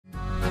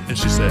And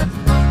she said,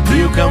 do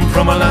you come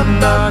from a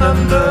land down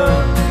under?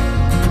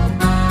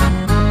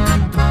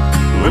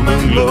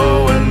 Women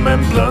glow and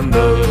men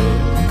plunder.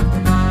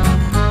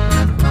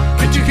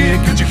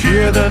 Can't you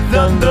hear the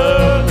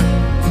thunder?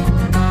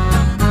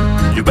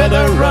 You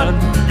better run,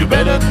 you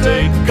better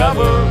take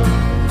cover.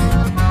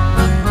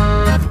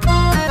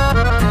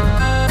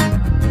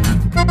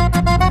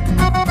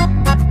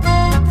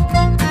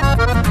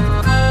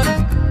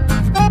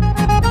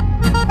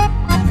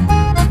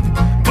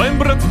 I'm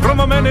brought from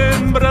a man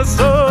in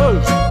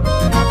Brussels.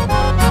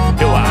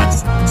 He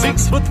was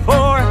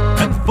 6'4"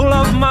 and full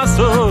of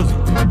muscles.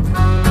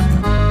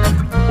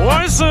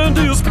 Why, son,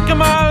 do you speak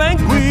my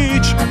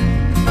language?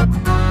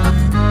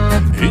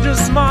 He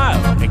just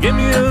smiled and gave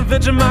me a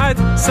Vegemite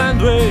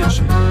sandwich.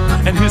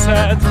 And he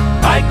said,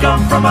 I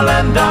come from a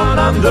land down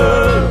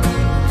under.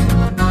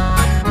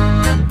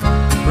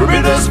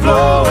 Rivers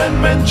flow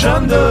and men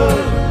chunder.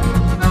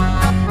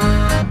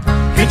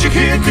 Can't you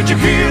hear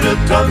the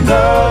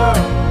thunder?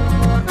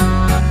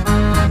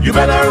 You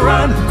better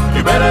run,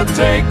 you better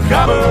take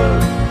cover.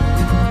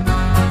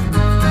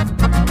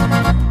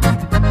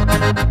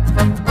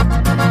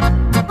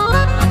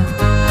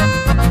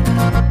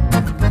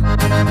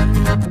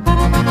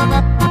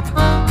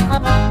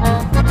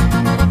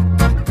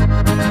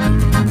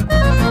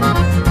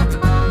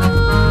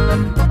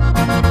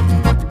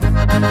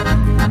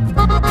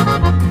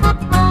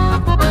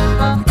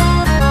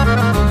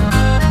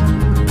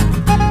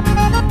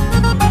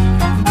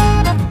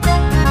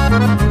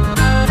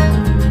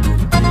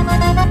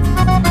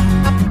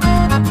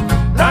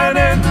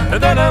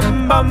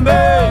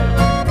 Bombay,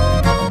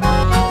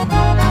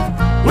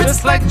 with a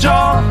slack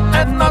jaw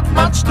and not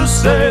much to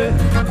say.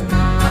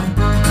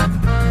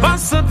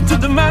 Pass it to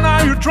the man,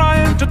 are you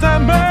trying to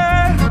tempt me?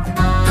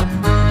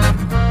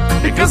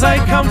 Because I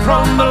come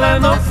from the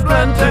land of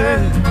plenty.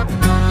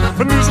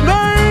 And his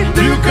name,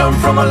 do you come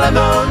from a land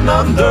down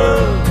under?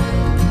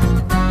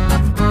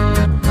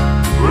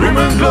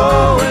 Women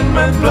glow and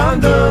men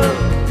plunder.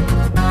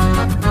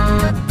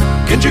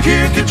 Can't you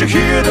hear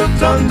the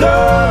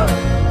thunder?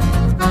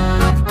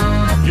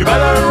 You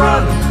better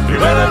run, you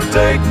better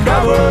take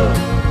cover.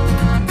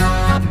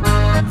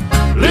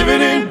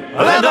 Living in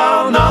a land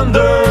down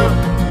under.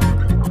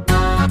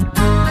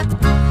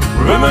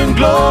 Women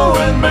glow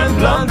and men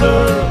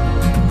plunder.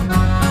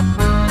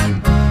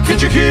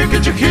 Can't you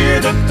hear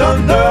the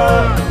thunder?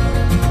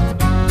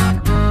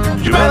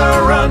 You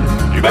better run,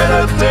 you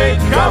better take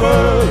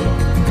cover.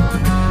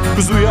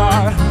 'Cause we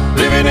are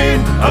living in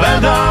a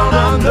land down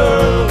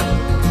under.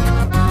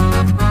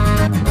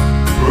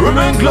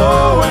 Women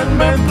glow and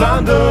men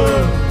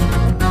plunder.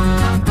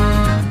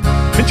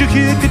 Can't you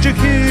hear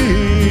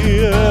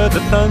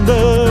the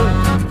thunder?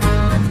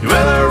 You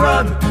better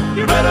run,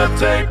 you better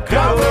take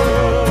cover.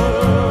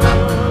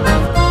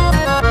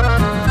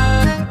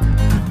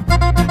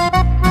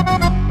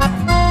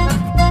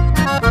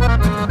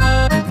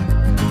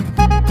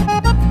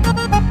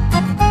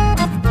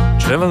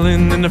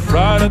 Traveling in the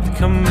Friday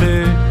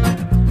Kombi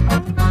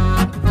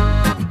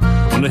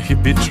on a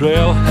hippie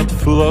trailhead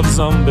full of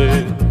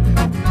zombies.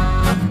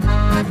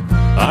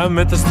 I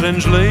met a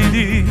strange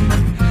lady,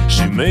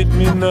 she made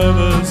me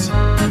nervous.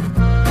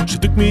 She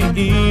took me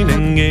in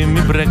and gave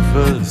me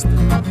breakfast.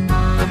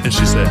 And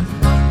she said,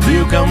 do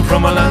you come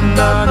from a land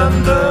down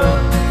under?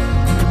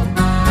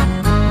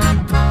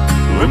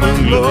 Women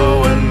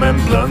glow and men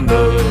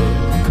plunder.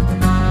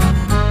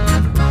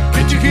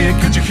 Can't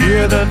you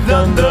hear the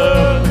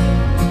thunder?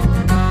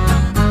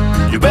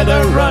 You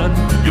better run,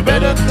 you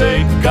better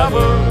take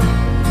cover.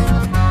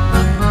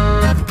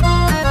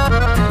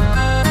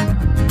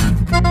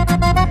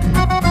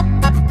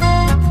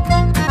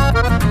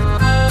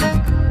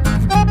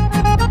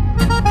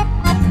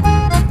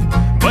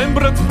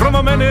 From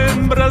a man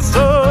in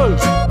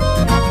Brussels.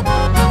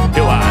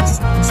 He was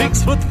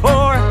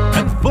 6'4"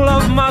 and full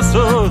of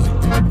muscles.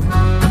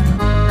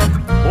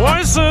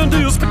 Why, son, do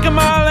you speak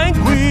my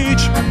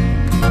language?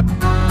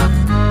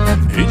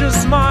 He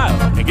just smiled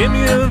and gave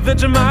me a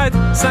Vegemite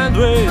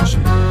sandwich.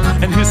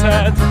 And he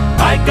said,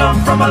 I come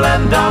from a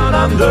land down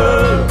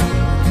under.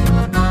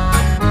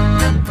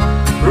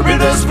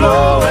 Rivers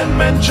flow and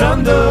men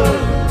chunder.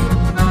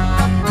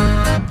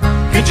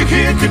 Can't you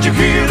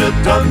hear the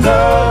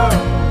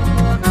thunder?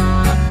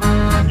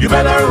 You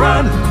better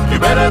run, you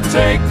better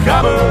take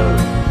cover.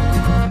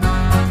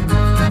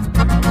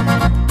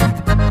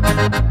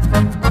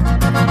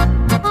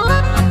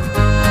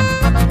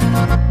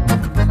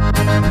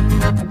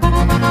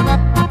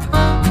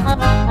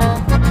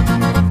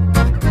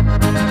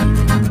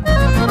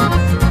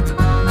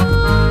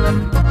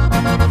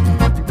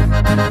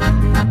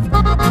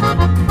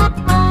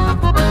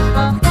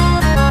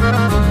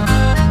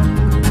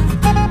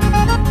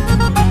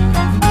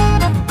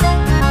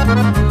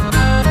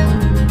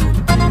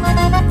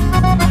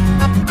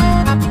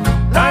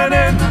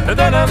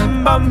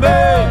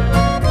 Bombay,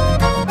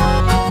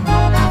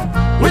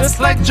 with a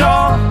slack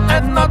jaw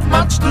and not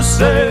much to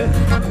say.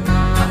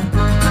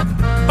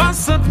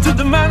 Pass it to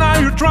the man, are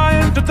you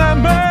trying to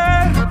tempt me?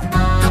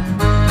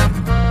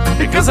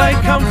 because I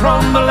come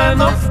from the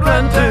land of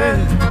plenty.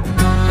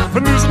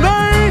 When there's a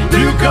night, do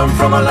you come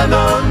from a land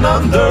down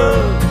under?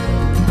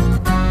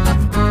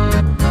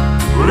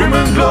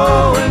 Women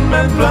glow and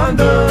men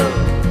plunder.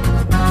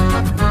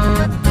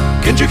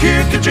 Can't you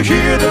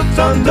hear the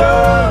thunder?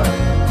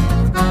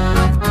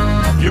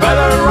 You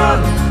better run,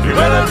 you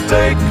better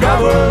take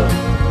cover.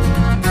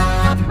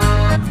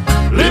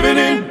 Living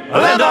in a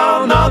land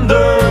down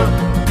under.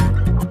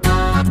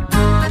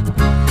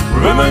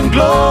 Women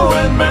glow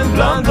and men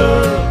plunder.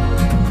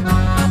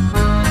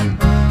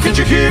 Can't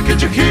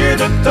you hear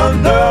the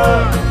thunder?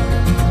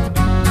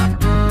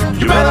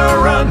 You better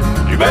run,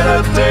 you better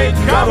take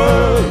cover.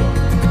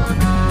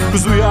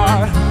 'Cause we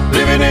are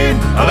living in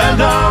a land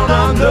down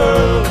under.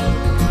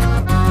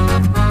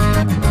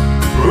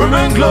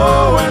 Women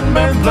glow and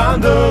men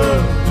plunder.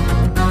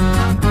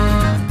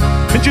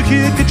 Can't you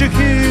hear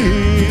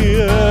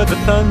the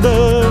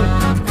thunder?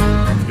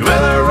 You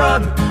better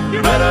run, you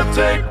better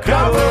take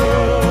cover.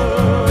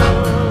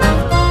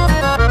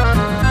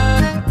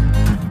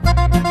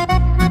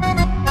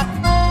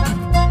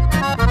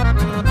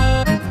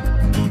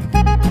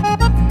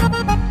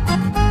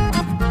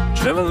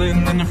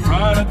 Traveling in a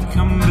Friday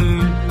Kombi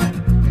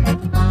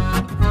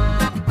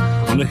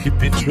on a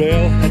hippie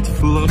trailhead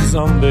full of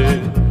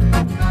zombies.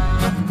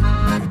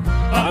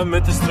 I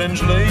met a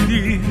strange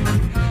lady,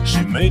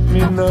 she made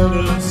me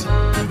nervous.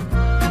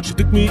 She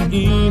took me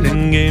in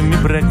and gave me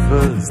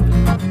breakfast.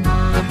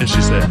 And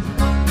she said,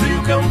 do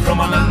you come from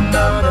a land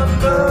down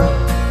under?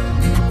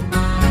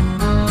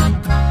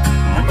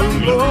 Women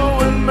glow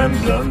and men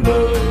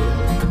plunder.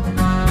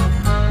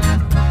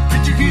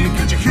 Can't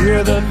you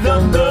hear the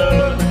thunder?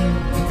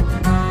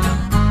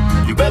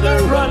 You better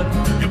run,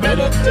 you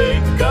better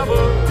take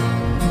cover.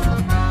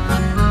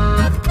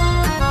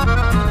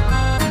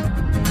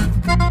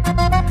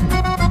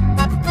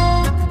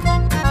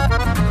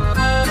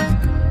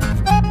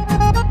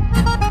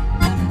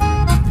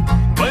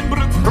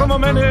 From a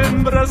man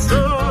in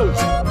Brussels,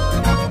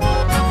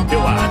 he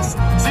was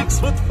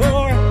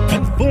 6'4"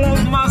 and full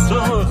of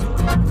muscles.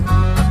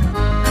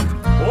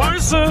 Why,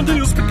 sir, do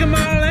you speak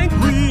my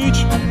language?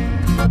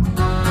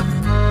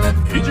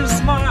 He just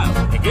smiled,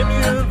 he gave me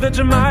a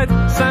Vegemite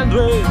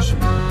sandwich.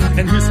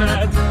 And he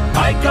said,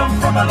 I come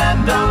from a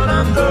land down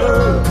under.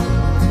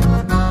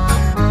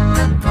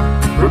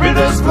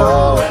 Rubies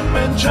glow and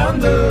men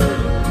chunder.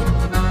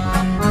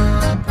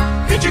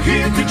 Can't you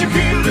hear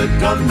the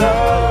thunder?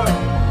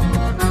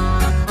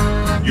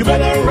 You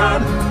better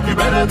run, you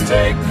better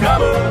take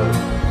cover.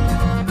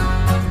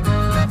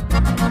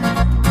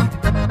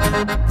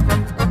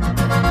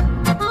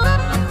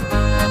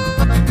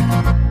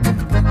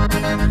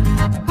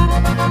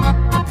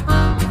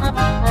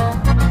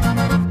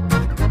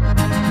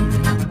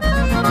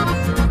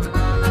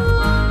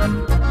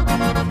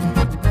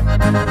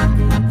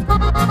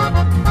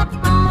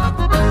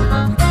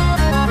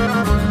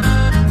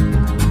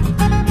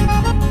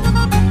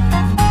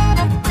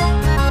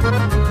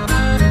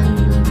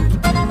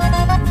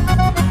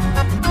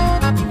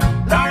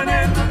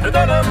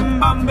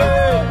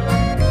 Bombay,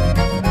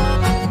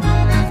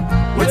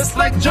 with a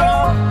slack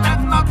jaw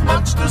and not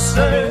much to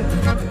say.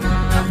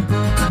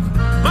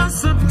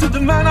 What's up to the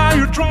man? Are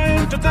you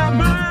trying to tell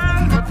me?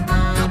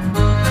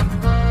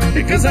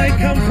 Because I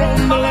come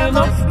from the land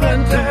of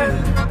plenty.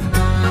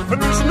 When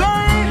there's a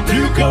night,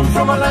 you come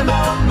from a land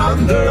down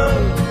under.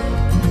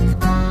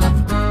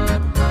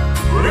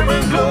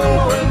 Women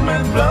glow and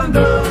men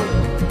plunder.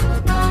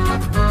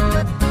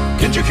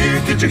 Can't you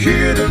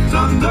hear the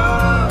thunder?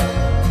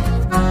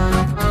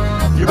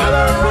 You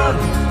better run,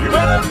 you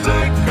better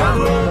take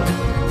cover.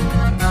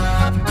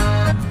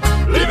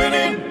 Living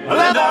in a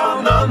land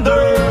down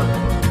under.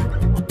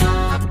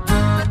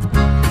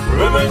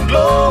 Women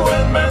glow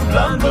and men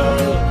plunder.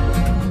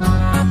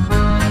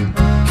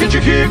 Can't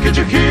you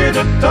hear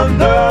the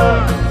thunder?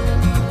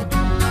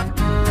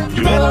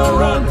 You better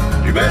run,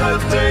 you better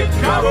take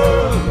cover.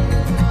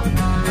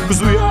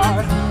 'Cause we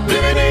are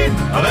living in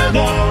a land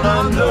down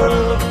under.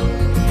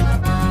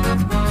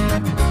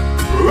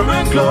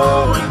 Women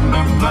glow and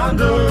men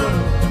plunder.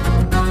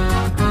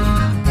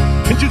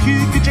 Can't you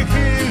hear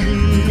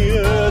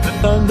the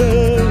thunder?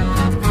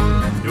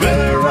 You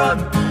better run,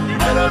 you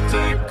better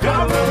take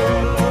cover.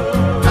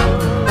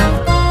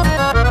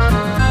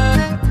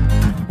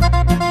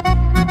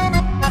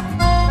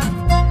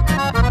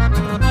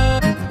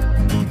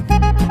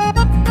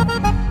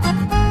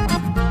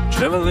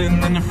 Traveling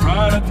in a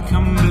Friday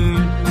Kombi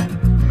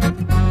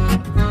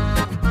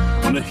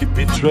on a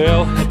hippie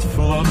trailhead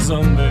full of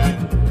zombies.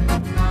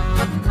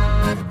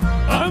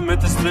 I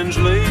met a strange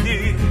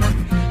lady,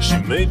 she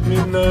made me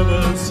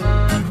nervous.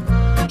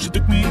 She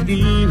took me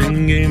in and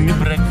gave me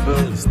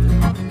breakfast.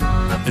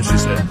 And she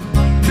said,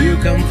 do you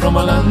come from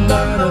a land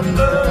down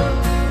under?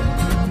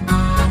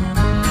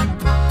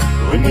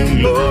 Women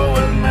glow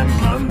and men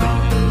plunder.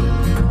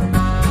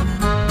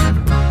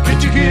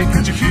 Can't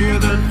you hear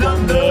the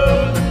thunder?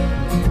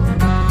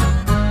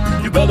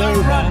 You better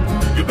run,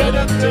 you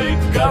better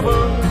take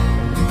cover.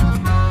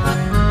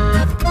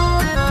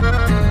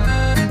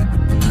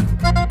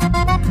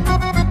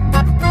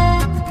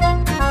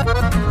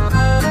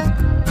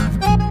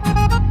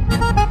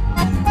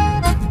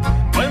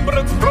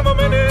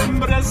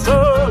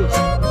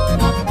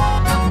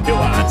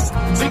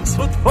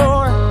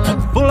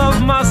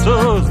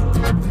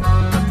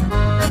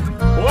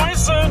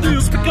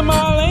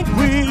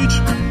 language.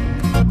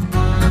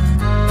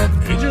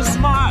 He just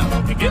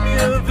smiled, he gave me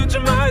a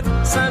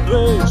Vegemite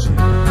sandwich,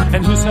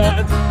 and he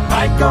said,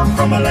 I come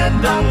from a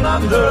land down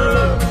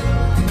under,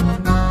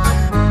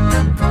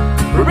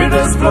 where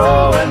rivers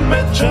flow and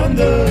men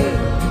chunder.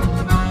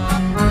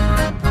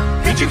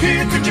 Could you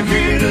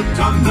hear the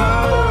thunder?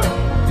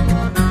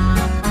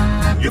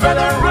 You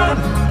better run,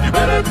 you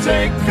better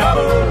take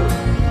cover.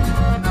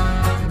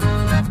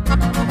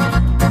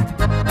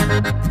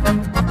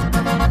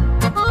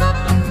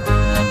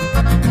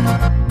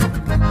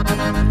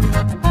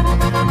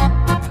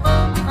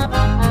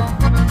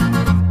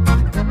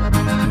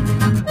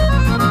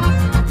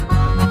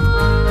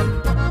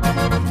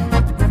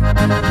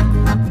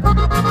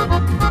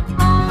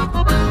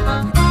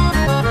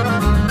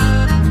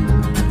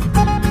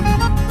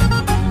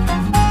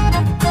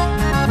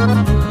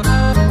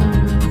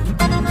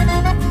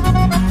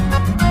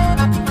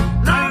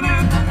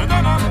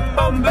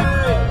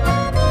 Bombay,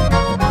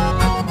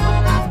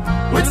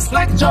 with a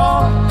slack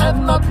jaw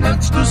and not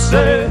much to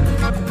say.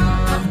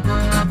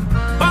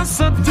 I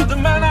said to the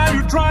man, are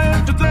you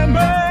trying to tame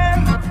me?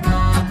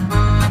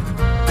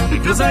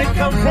 Because I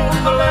come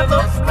from the land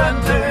of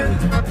plenty.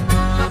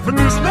 When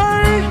you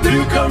say, do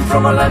you come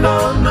from a land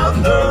down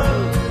under?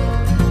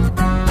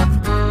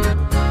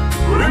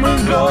 Women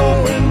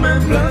glow in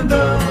men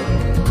plunder.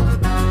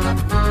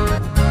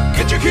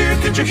 Can't you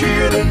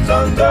hear the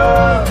thunder?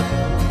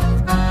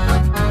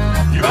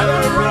 You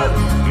better run,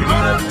 you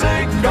better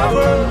take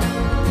cover.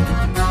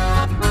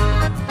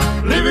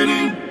 Living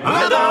in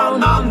a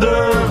down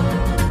under,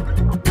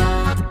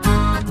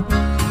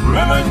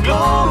 women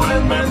glow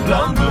and men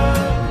plunder.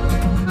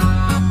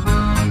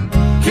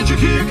 Can't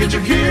you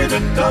hear the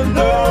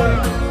thunder?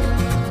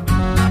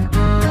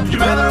 You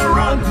better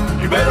run,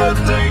 you better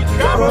take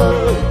cover.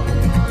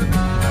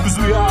 'Cause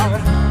we are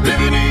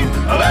living in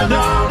a land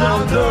down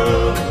under,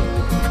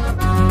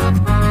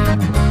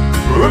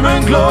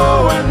 women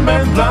glow and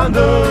men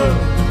plunder.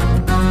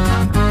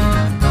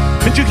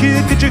 Can't you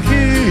hear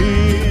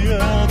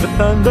the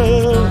thunder?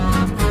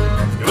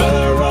 You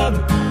better run,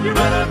 you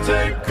better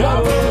take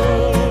cover.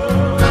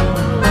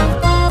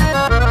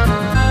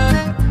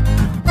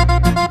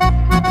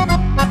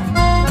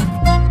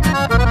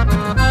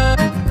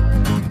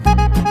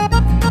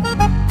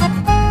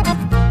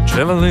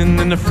 Traveling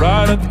in the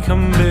Friday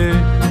Kombi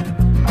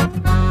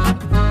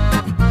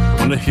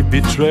on a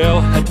hippie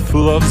trailhead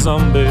full of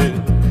zombies.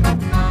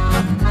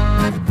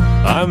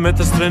 I met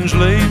a strange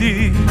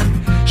lady,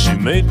 she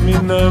made me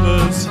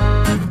nervous.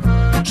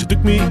 She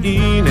took me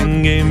in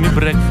and gave me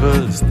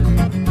breakfast.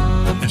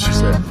 And she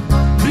said,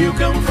 do you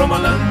come from a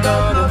land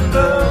down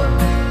under?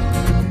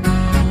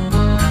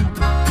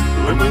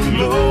 Women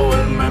glow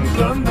and men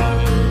plunder.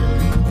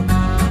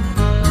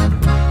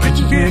 Can't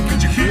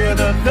you hear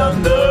the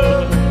thunder?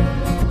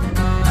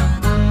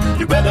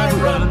 You better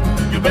run,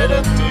 you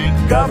better take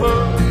cover.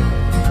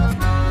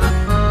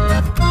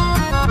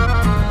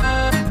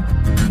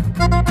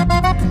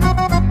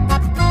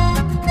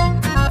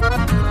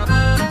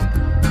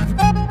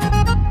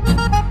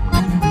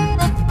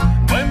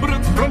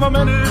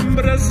 In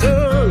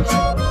Brussels,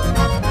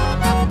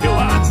 he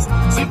was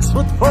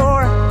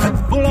 6'4" and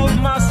full of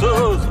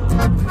muscles.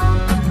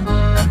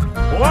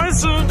 Why,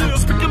 sir, do you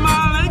speak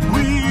my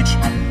language?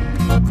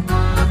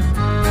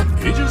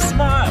 He just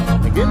smiled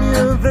and gave me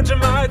a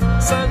Vegemite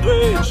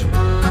sandwich,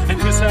 and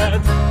he said,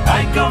 I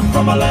come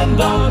from a land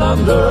down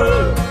under,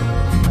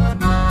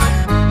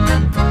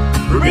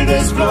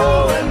 rivers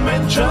flow and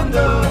men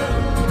chunder.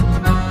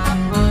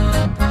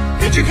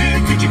 Could you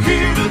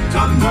hear the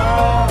thunder?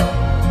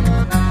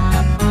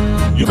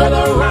 You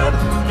better run,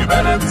 you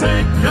better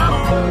take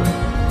cover.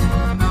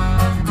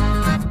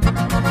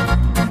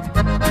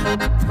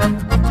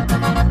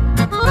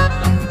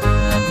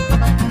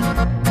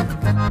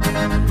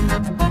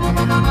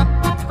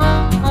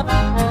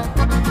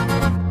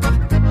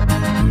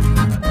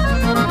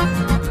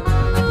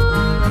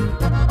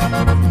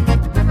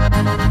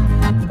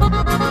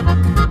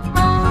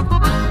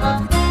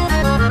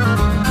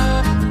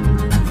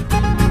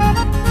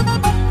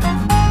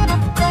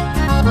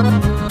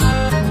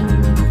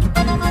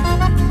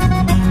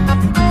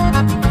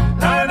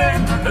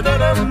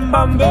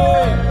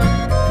 Bombay,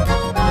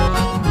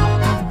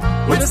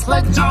 with a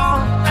slack jaw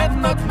and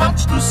not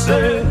much to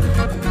say.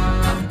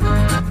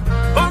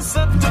 I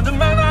said to the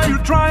man, are you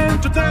trying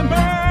to tempt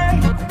me?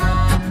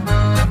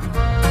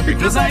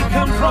 Because I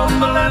come from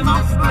the land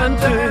of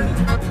plenty.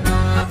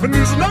 When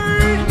you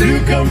say, do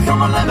you come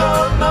from a land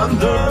down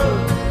under?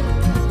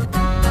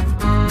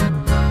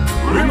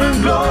 Women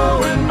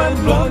glow and men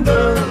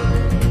plunder.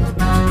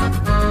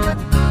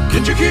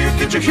 Can't you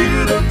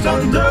hear the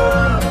thunder?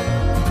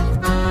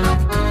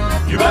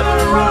 You better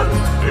run,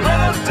 you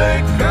better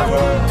take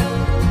cover.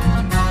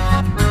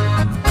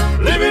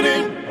 Living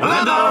in a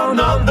land down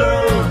under,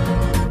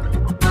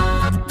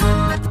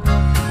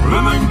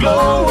 women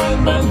glow and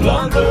men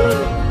plunder.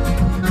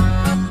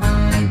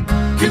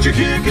 Can't you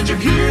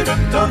hear the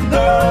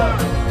thunder?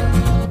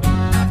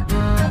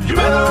 You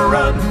better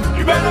run,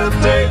 you better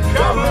take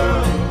cover.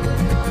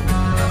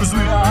 'Cause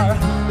we are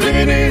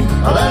living in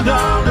a land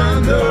down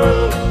under.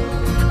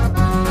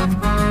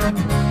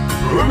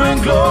 Women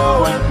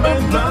glow and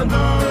men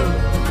plunder.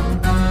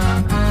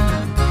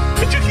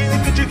 Could you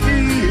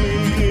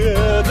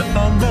hear the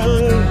thunder?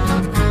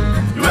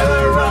 You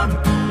better run,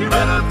 you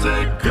better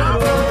take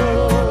cover.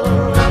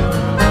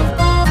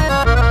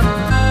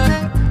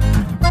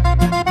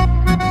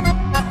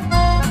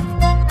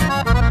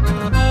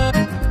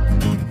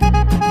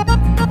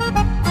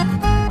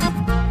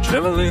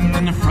 Traveling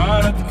in a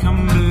Friday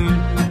Kombi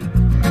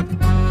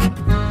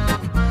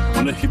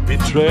on a hippie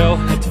trail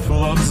head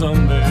full of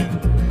zombies.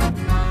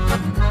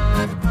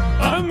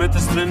 I met a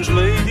strange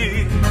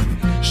lady,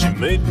 she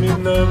made me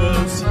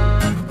nervous.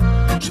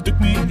 She took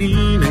me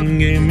in and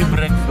gave me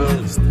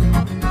breakfast.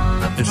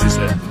 And she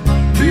said,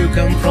 do you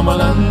come from a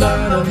land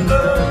down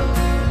under?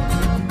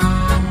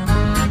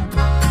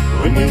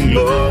 Women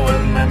glow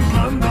and men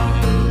plunder.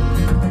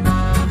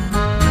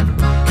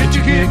 Can't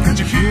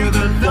you hear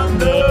the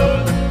thunder?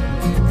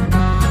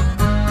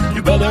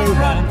 You better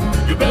run,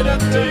 you better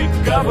take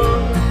cover.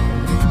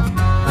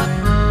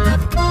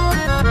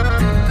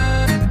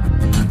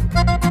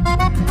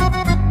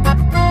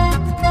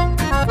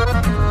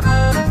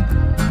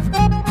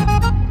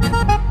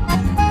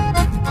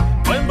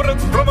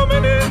 From a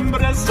man in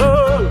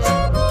Brussels,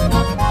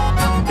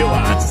 he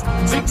was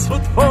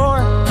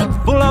 6'4" and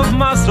full of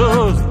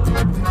muscles.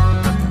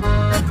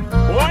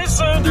 Why,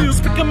 sir, do you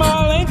speak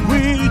my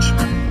language?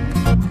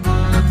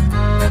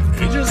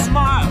 He just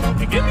smiled,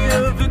 he gave me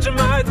a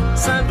Vegemite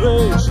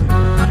sandwich.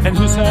 And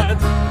he said,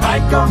 I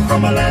come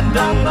from a land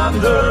down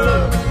under.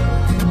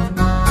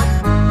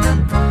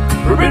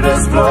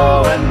 Rivers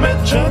flow and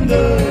men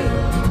chunder.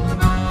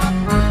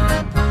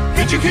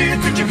 Could you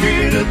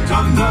hear the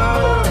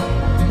thunder?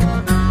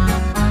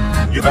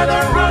 You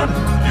better run,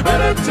 you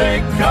better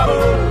take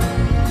cover.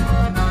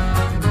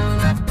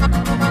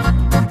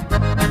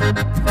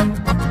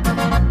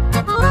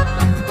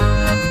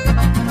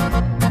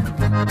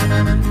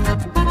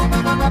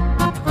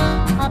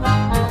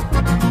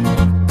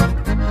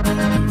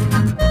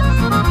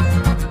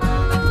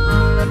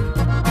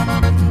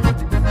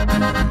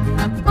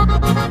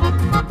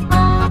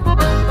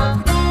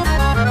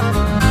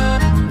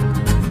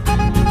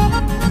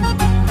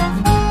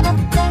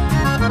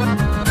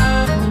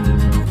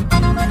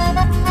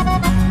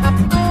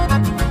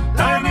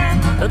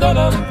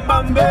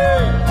 Bombay,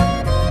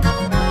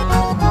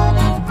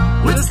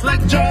 with a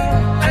slack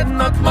jaw and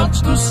not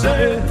much to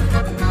say.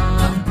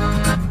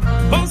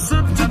 Boss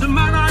up to the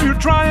man, are you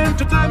trying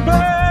to tempt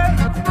me?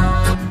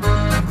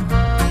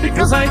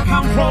 Because I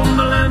come from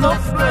the land of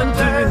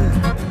plenty.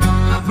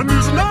 When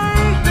you say,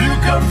 do you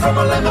come from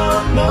a land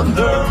down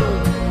under?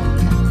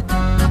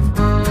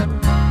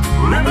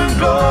 Women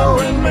glow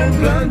and men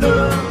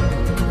plunder.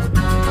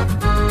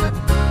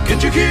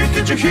 Can't you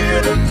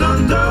hear the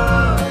thunder?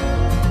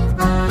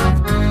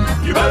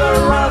 You better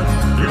run,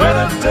 you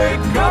better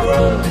take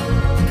cover.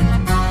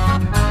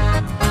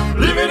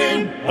 Living in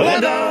a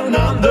land down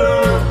under.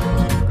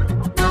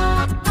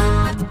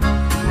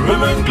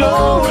 Women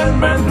glow and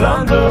men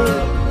plunder.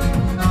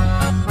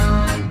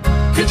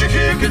 Can't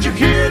you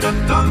hear the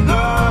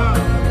thunder?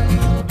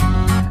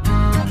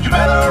 You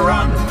better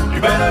run, you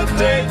better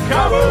take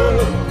cover.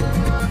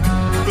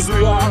 'Cause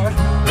we are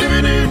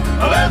living in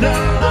a land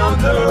down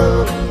under.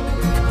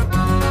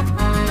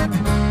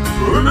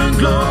 Women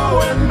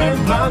glow and men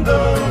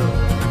plunder.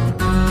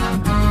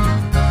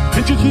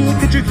 Can't you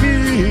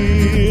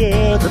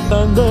hear the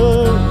thunder?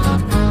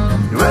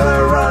 You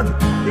better run,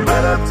 you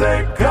better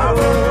take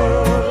cover.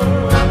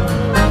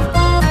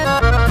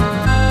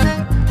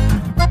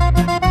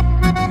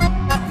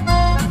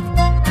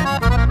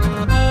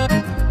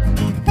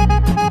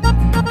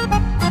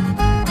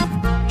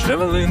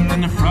 Traveling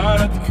in a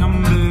Friday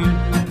Kombi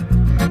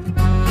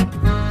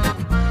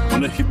on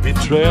a hippie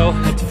trail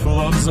head full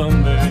of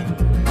zombies.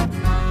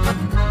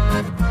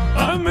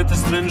 I met a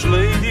strange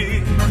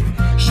lady,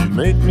 she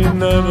made me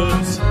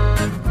nervous.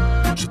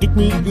 She took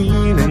me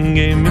in and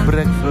gave me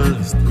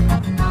breakfast.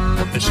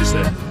 And she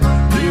said,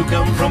 do you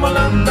come from a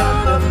land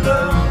down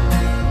under?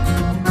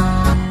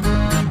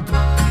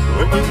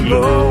 Women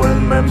glow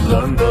and men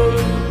plunder.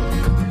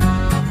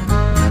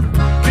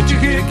 Can't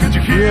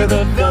you hear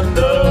the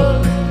thunder?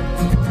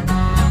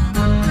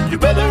 You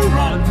better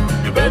run,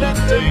 you better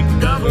take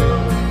cover.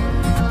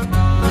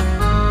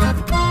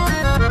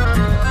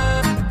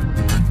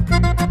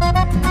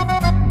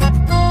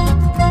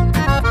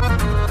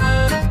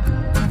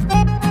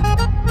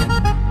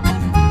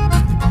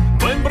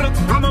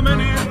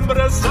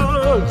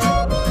 Brussels,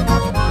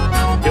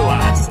 he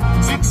was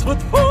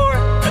 6'4"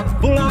 and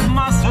full of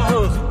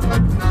muscles.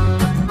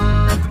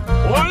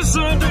 Why,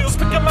 sir, do you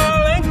speak my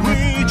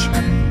language?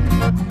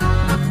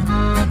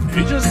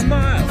 He just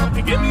smiled,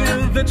 he gave me a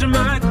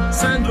Vegemite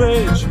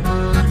sandwich.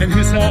 And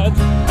he said,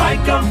 I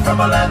come from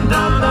a land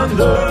down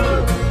under.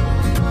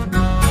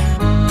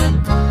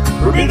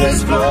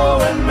 Rivers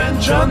flow and men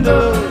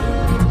chunder.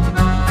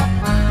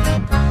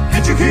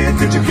 Can't you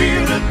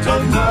hear the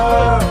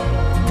thunder?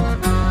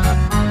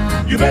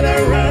 You better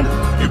run,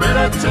 you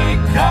better take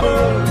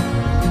cover.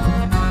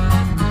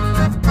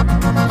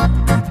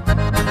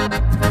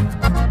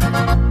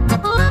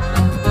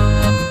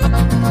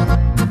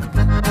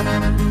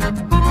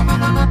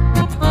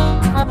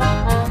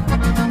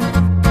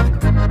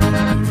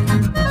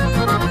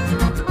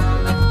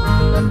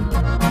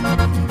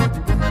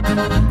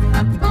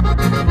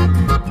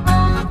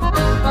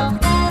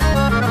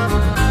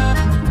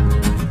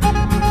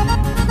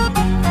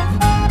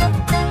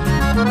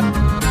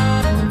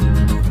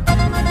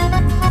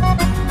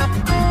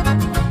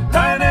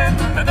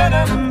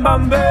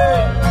 Bombay,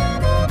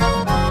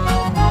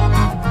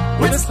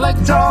 with a slack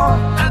jaw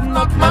and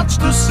not much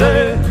to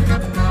say.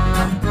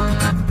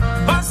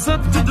 I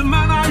said to the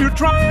man, are you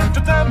trying to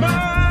tell me?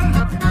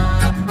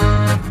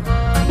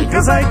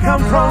 Because I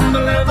come from the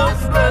land of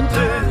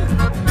plenty.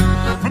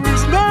 From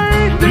whose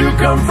land do you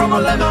come from? A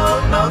land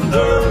of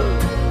under.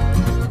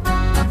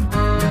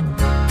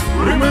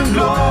 Women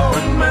glow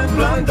and men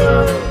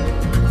plunder.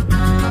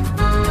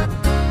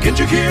 Can't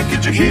you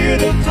hear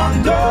the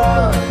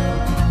thunder?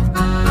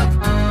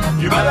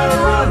 You better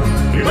run,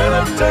 you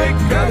better take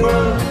cover.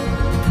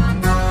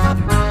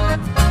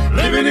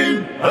 Living in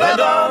a land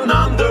down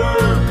under.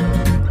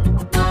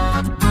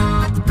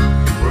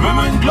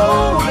 Women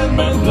glow and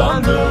men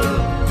plunder.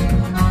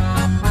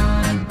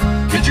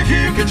 Can't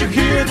you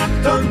hear the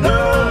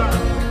thunder?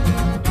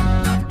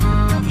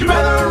 You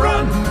better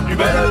run, you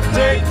better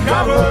take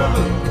cover.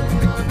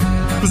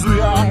 'Cause we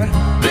are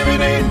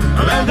living in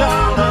a land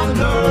down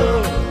under.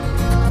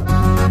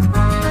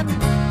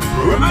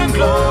 Women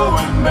glow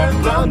and men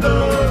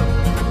plunder.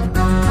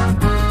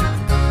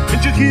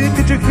 Can't you hear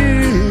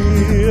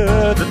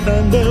the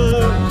thunder?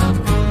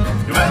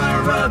 You better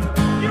run,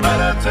 you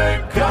better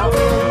take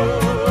cover.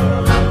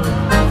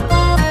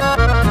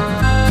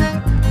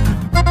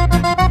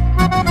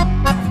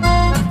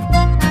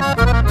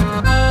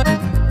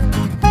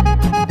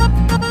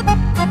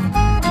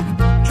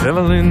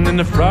 Traveling in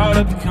the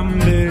crowded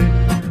Kombi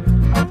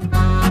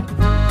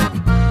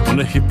on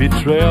a hippie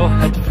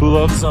trailhead full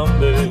of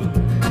zombies.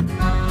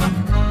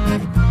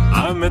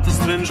 I met a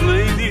strange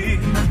lady,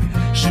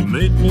 she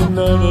made me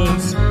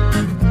nervous.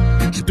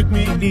 She took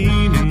me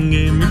in and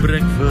gave me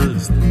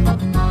breakfast.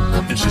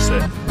 And she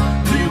said,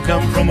 do you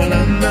come from a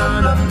land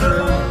down under?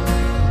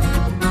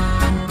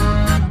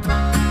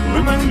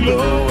 Women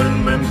glow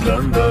and men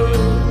plunder.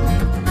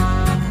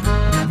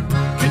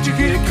 Can't you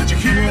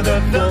hear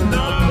that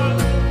thunder?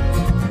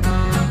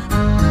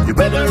 You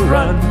better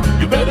run,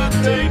 you better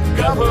take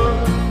cover.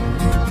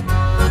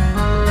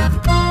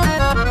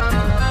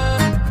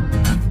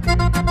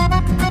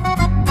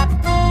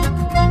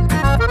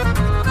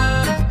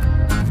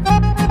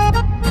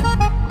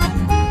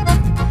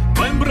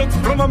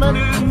 From a man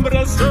in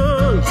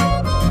Brussels,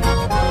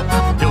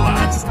 he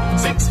was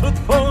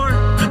 6'4"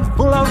 and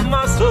full of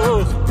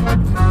muscles.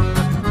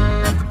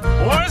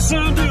 Why,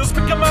 sir, do you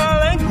speak my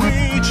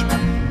language?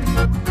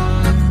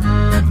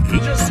 He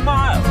just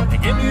smiled, he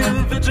gave me a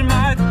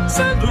Vegemite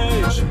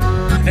sandwich.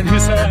 And he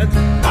said,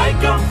 I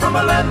come from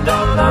a land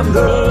down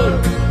under.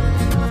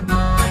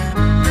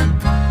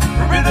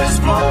 With this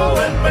flow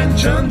and men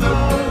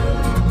chunder.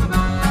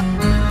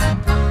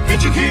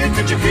 Can't you hear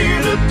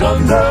the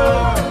thunder?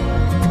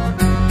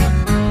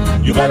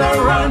 You better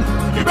run,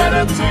 you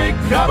better take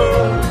cover.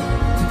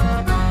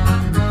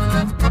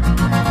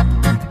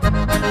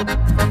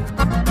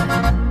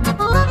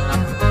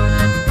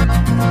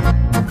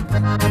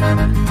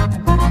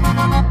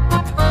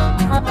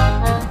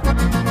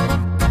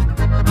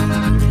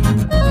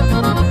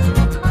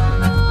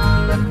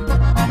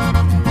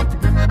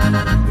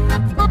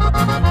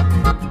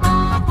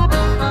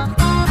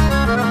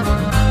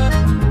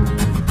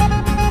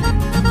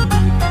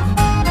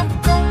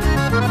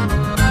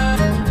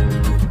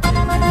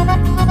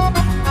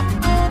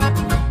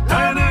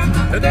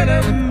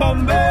 In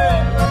Bombay,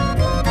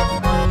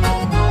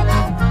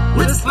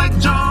 with a slack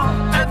jaw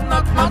and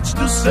not much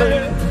to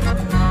say.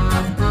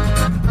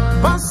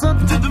 I said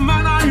to the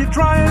man, are you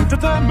trying to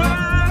tell me?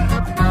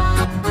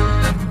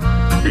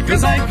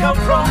 Because I come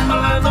from a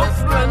land of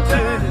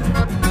plenty.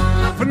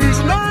 From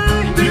whose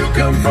land do you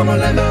come from? A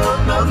land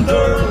down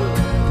under.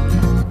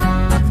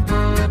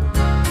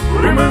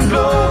 Women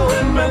glow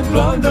and men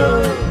plunder.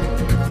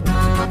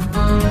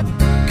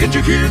 Can't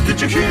you hear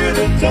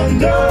the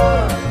thunder?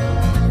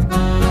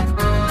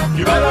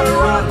 You better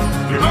run,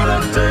 you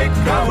better take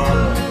cover.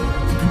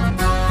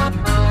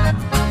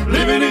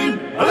 Living in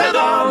a land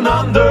down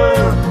under.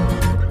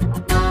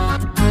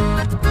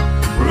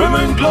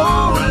 Women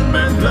glow and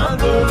men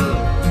plunder.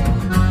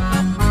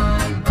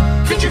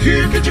 Can't you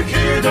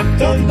hear the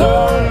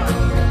thunder?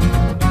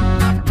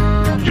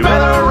 You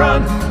better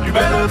run, you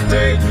better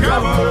take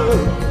cover.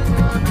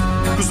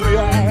 'Cause we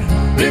are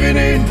living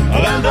in a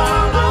land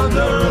down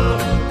under.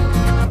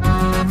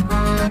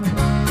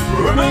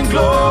 Women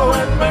glow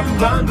and men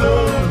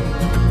plunder.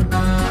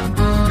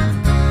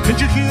 Can't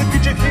you hear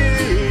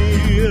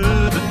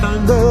the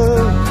thunder?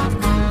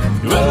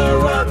 You better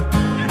run,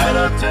 you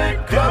better take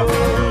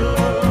cover.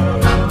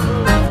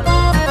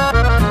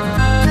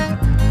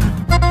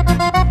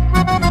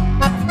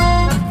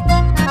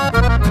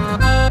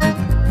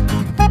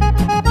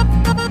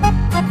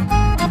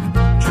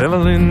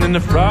 Traveling in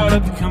the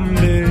crowded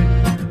Kombi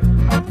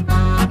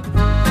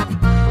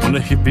on a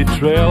hippie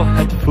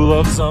trailhead full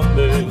of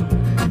zombies.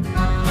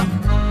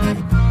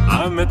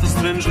 I met a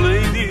strange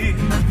lady,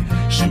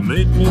 she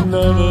made me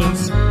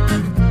nervous.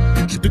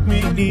 She took me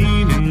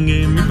in and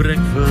gave me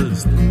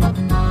breakfast.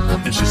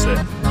 And she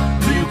said,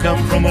 do you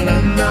come from a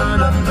land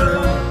down under?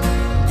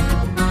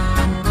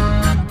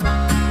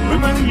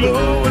 Women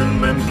glow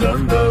and men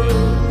plunder.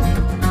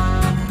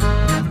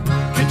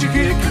 Can't you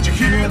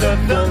hear that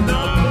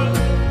thunder?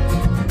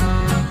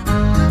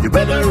 You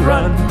better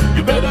run,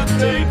 you better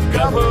take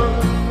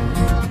cover.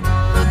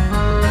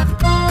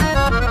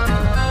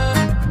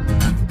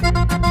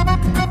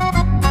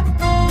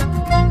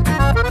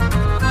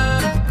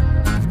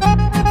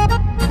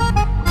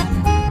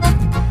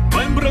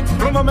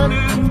 From a man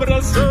in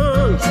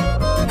Brussels,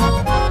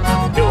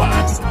 he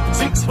was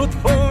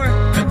 6'4"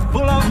 and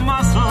full of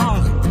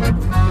muscle.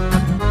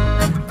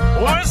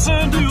 Why,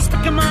 sir, do you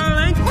speak my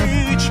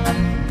language?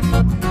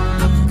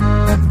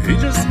 He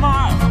just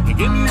smiled, he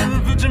gave me a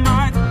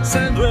Vegemite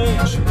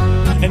sandwich,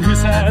 and he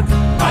said,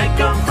 I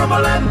come from a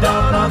land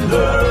down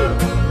under,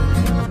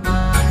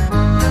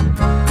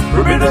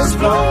 rivers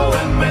flow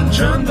and men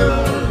chunder.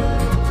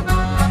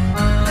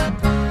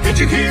 Can't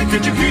you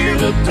hear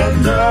the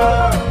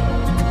thunder?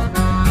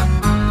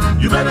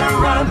 You better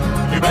run,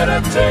 you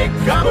better take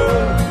cover.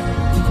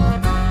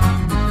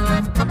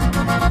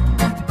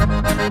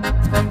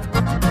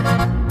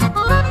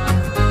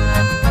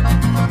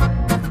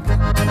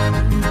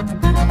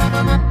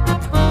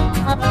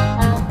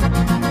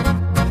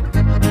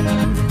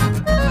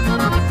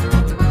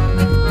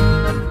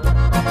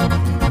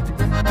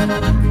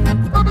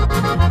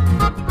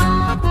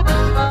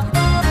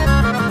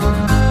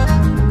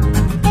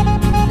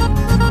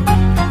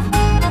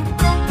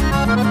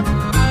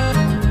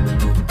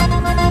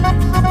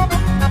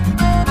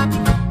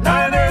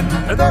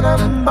 And then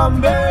I'm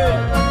Bombay,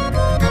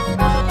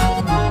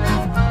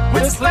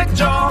 with a slack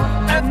jaw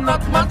and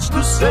not much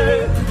to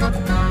say.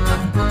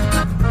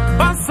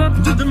 I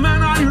said to the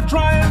man, are you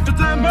trying to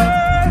tell me?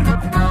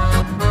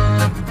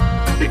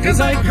 Because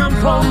I come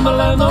from the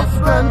land of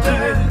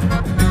plenty.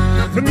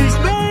 From his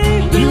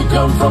name, do you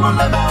come from a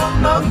land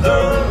down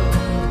under?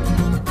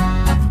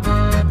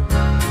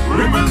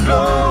 Women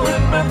go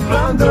and men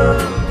plunder.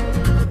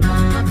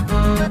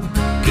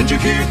 Can't you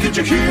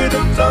hear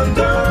the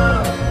thunder?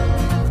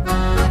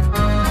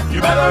 You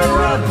better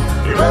run,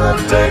 you better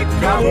take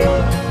cover.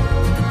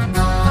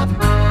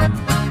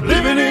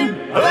 Living in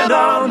a land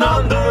down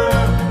under.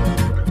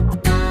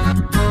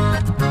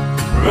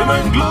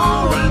 Women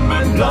glow and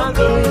men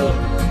plunder.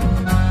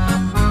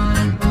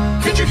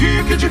 Can't you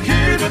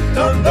hear the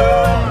thunder?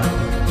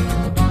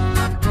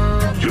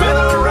 You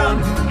better run,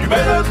 you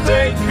better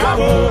take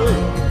cover.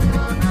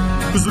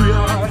 'Cause we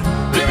are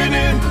living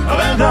in a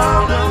land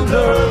down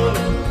under.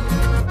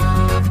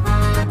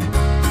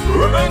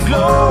 Women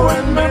glow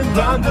and men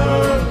thunder.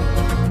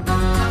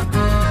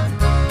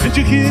 Can't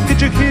you hear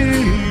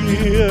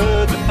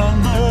the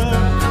thunder?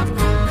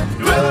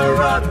 You better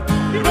run,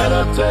 you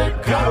better take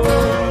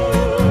cover.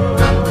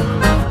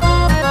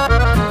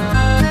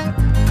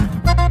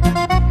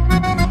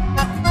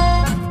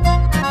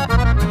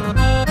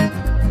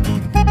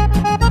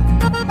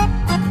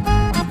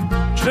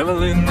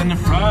 Traveling in a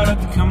Friday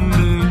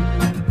Kombi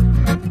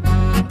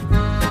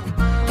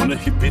on a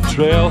hippie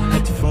trail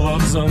head full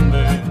of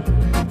zombies.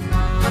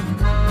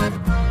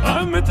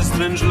 I met a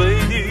strange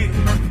lady,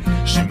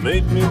 she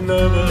made me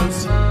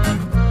nervous.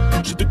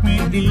 She took me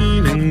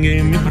in and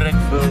gave me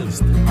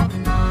breakfast.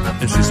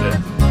 And she said,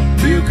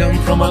 do you come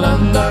from a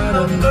land down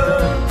under?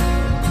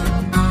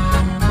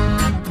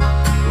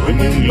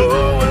 Women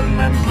glow and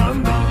men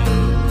plunder.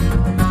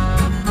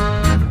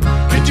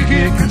 Can't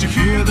you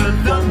hear the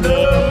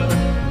thunder?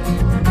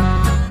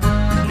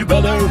 You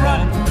better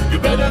run, you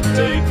better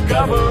take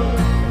cover.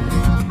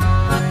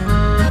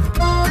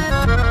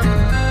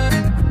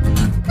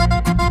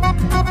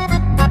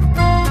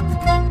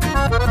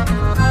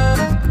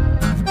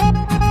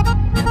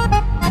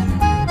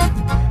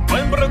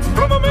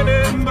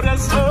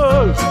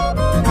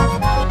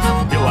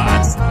 He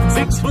was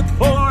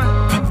 6'4"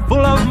 and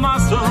full of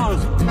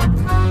muscles.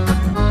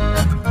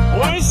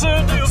 Why, sir,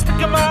 do you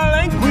speak my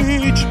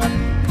language?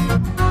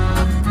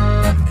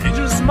 He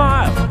just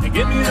smiled, he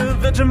gave me a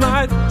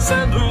Vegemite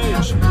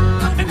sandwich,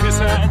 and he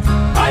said,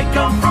 I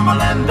come from a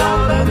land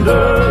down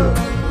under.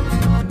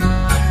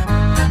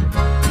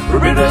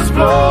 Rivers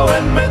flow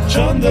and men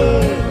chunder.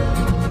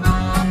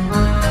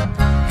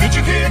 Can't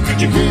you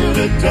hear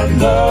the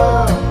thunder?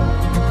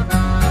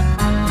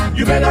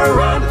 You better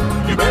run,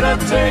 you better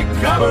take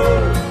cover.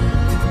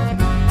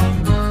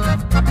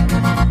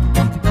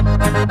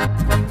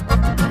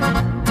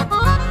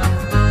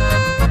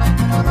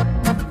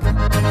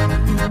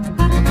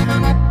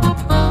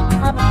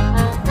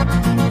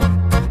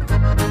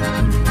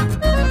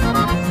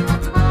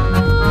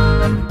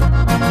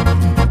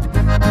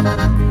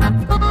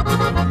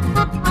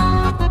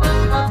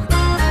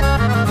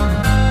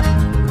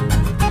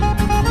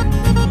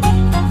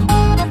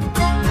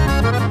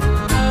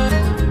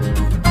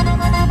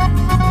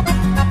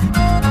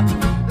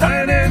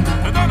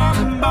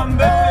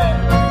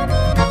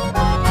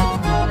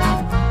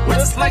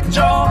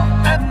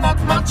 And not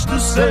much to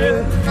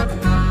say.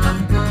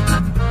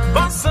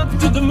 I said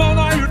to the man,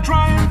 are you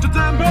trying to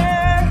tell me?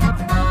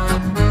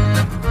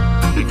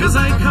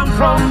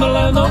 from the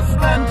land of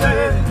plenty.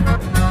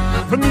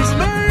 From New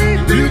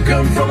Zealand, do you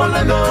come from a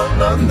land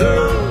of under?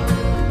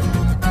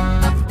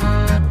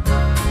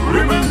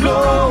 Women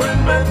glow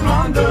and men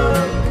plunder.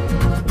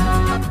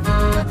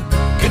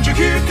 Can't you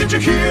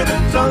hear the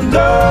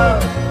thunder?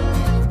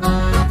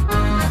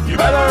 You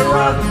better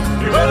run,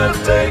 you better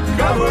take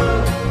cover.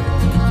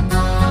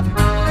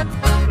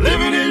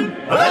 Living in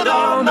a land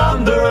down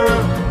under.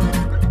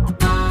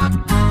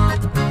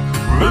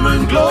 Women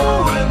glow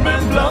and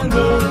men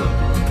plunder.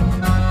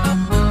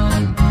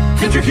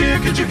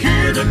 Can't you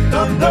hear the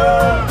thunder?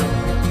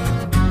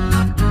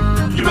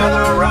 You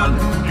better run,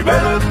 you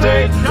better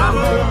take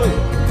cover.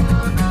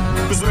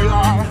 'Cause we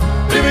are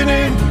living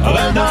in a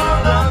land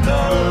down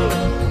under.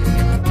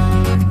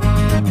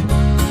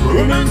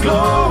 Women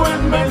glow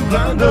and men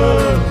plunder.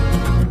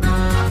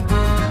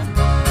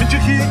 Can't you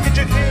hear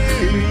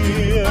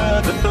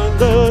the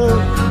thunder?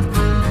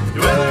 You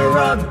better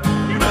run,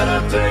 you better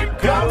take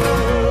cover.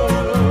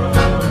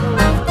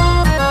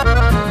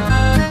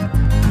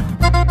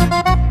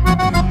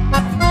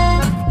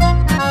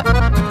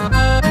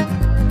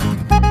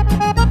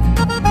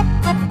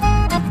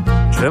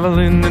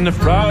 Traveling in the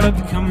crowded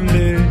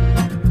Kombi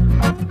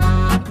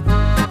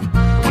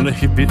on a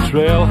hippie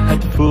trail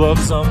head full of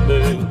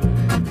zombies.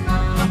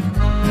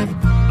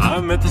 I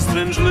met a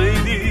strange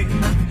lady,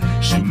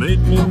 she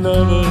made me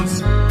nervous.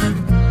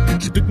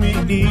 She took me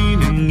in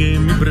and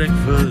gave me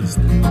breakfast.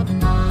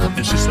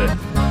 And she said,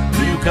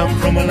 do you come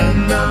from a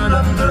land down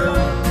under?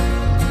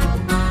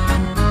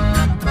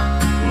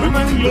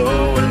 Women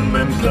glow and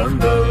men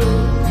plunder.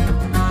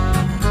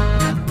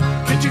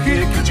 Can't you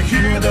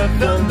hear that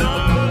thunder?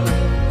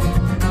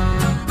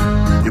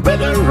 You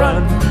better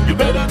run, you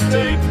better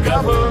take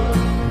cover.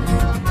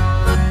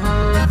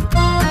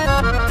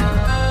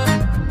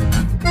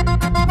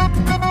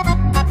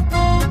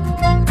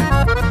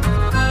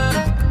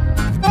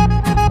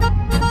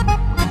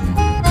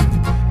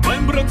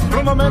 I'm brought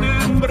from a man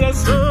in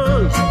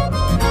Brussels.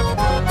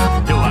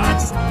 He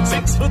was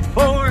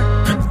 6'4"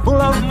 and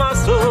full of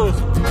muscles.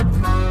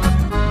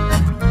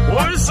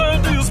 Why, sir,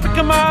 do you speak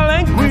my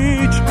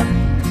language?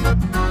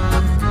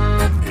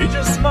 He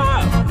just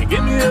smiled, he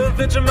gave me a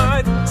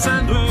Vegemite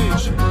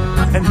sandwich.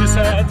 And he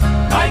said,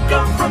 I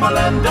come from a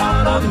land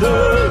down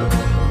under.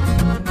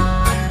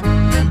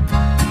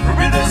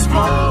 With a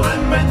scroll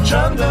and men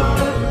chunder.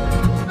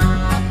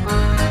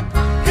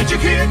 Can't you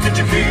hear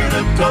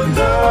the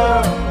thunder?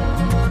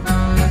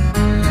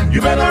 You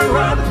better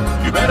run,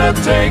 you better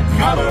take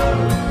cover.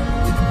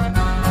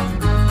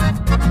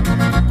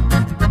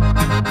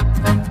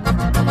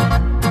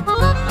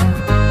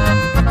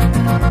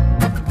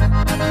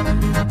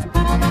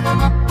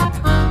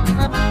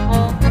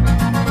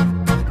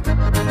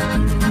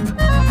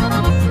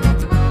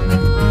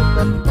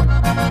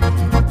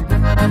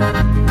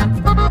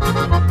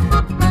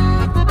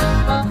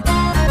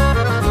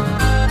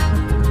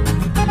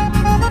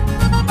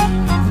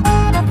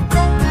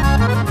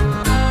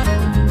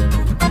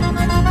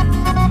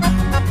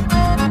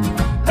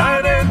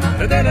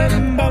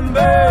 In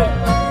Bombay,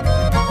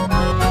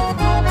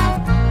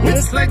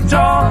 with a slack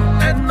jaw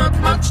and not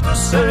much to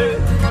say.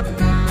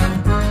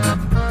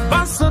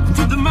 Pass up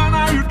to the man,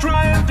 are you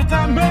trying to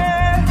tell me?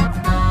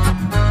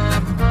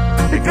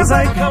 Because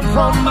I come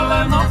from a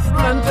land of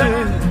plenty.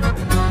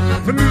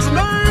 From New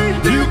Zealand,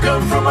 do you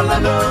come from a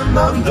land down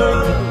under?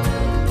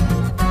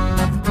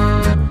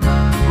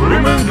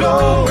 Women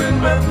glow and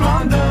men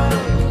plunder.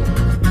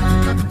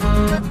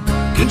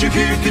 Can't you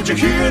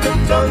hear the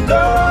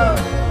thunder?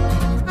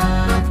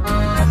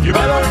 You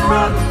better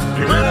run,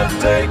 you better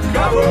take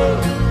cover.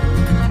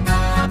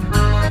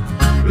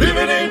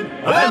 Living in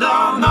a land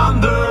down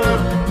under.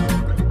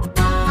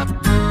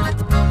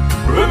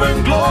 Women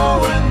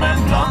glow and men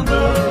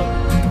plunder.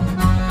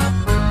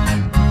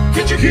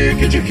 Can't you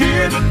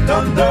hear the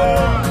thunder?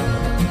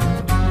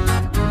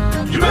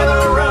 You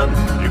better run,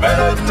 you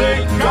better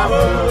take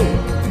cover.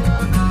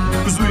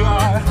 'Cause we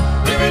are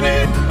living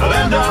in a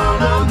land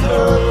down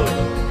under.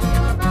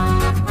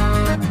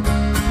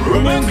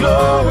 Women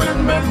glow and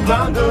men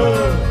plunder.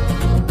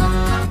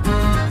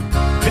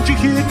 Can't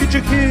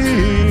you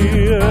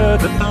hear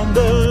the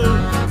thunder?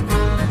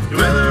 You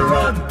better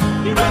run,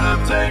 you better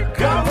take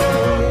cover.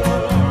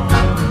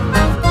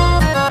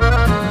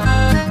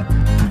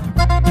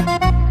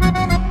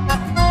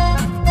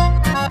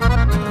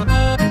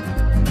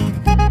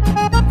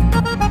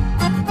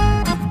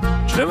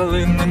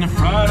 Traveling in a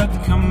crowded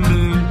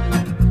Kombi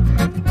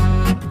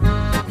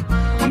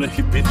on a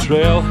hippie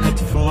trail head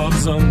full of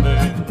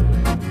zombies.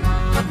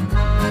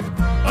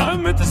 I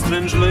met a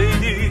strange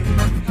lady,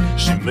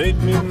 she made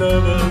me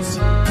nervous.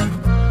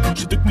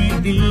 She took me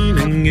in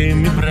and gave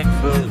me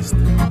breakfast.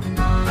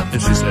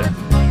 And she said,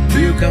 do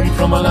you come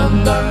from a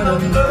land down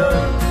under?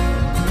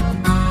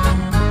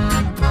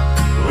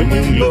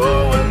 Women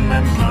glow and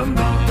men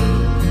plunder.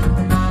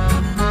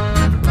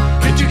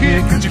 Can't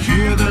you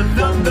hear the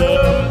thunder?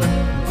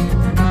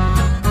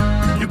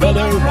 You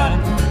better run,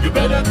 you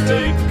better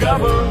take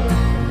cover.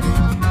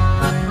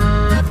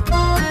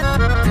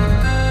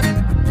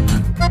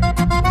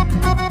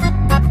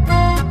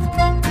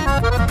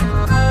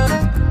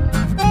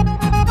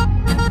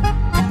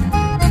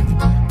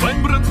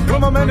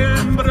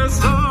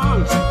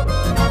 Brussels.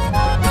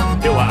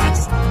 He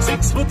was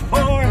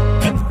 6'4"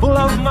 and full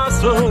of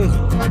muscle.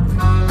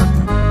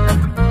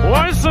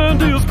 Why, sir,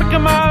 do you speak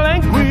my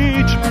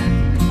language?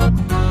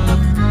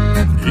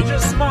 He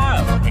just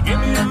smiled, he gave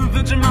me a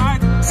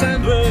Vegemite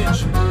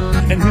sandwich,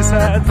 and he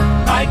said,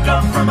 I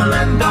come from a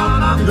land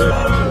down under,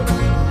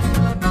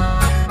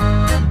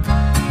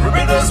 where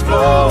rivers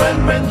flow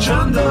and men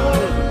chunder.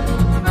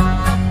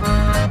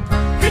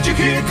 Could you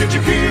hear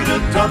the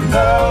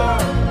thunder?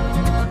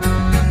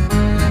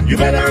 You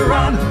better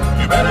run,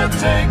 you better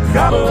take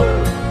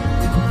cover.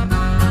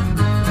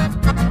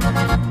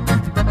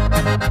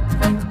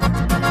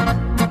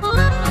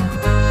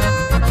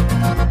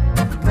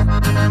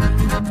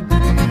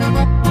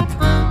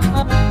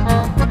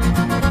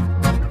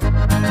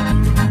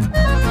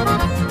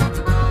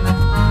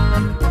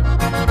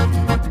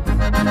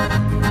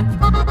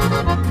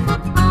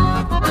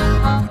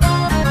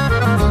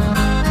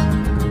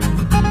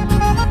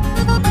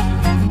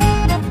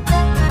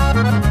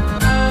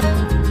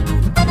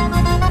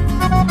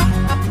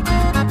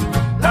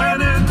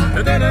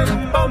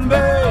 In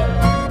Bombay,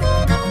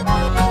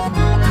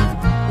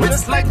 with a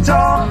slack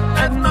jaw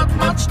and not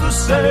much to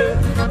say.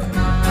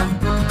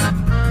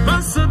 I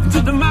said to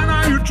the man,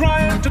 are you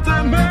trying to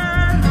tell me?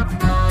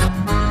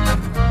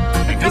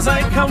 Because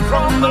I come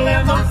from the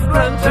land of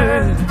plenty.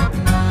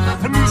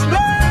 And whose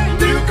land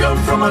do you come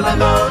from? A land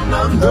down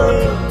under,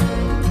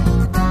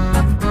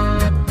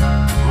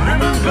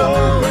 women go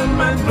and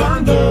men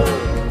plunder.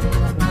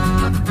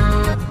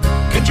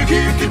 Can't you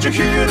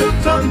hear the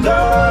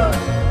thunder?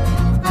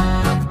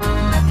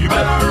 You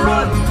better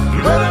run,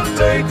 you better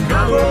take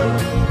cover.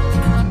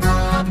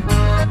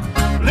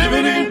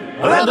 Living in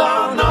a land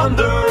down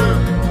under,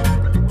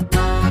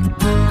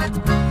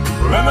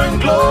 women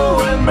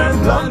glow and men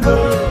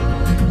plunder.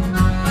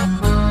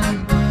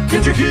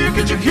 Can't you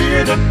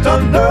hear the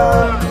thunder?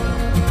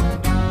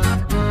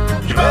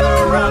 You better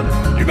run,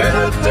 you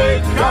better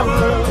take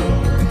cover.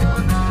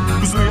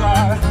 'Cause we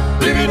are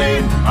living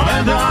in a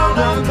land down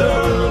under,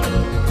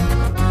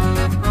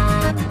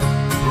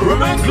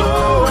 women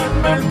glow and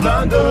men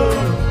plunder.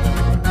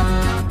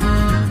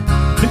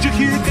 Can't you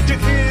hear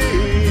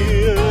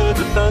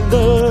the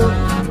thunder?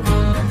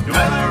 You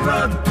better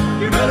run,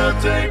 you better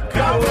take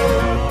cover.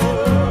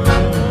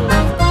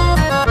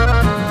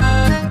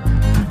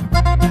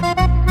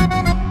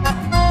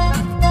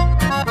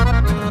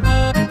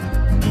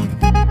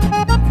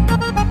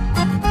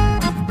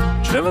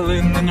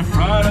 Traveling in a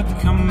Friday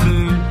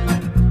Kombi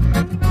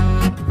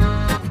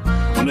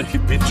on a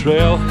hippie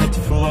trail head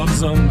full of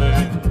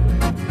zombies.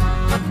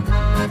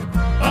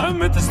 I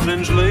met a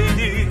strange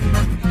lady,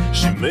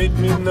 she made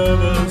me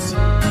nervous.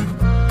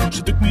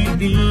 She took me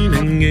in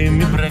and gave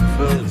me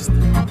breakfast.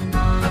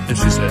 And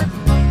she said,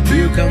 do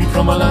you come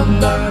from a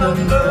land down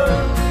under,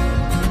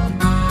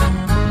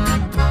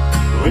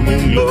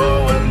 women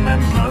glow and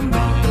men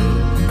plunder?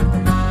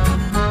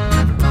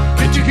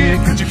 Can't you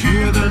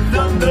hear the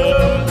thunder?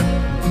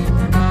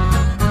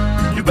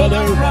 You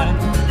better run,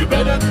 you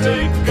better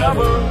take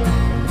cover.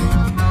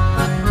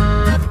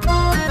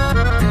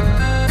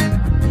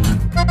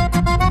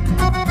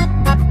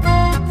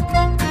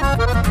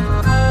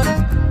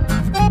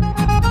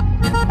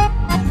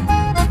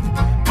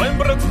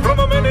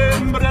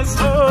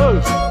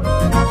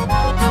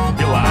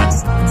 He was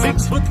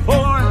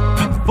 6'4"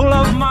 and full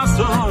of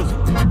muscle.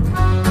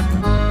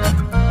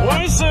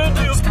 Why, sir,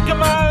 do you speak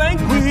my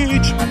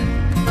language?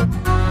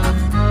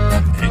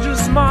 He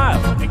just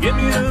smiled, he gave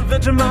me a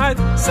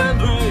Vegemite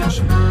sandwich,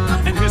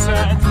 and he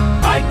said,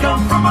 I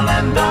come from a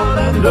land down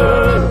under,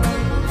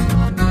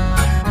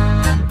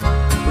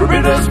 where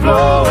rivers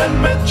flow and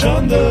men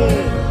chunder.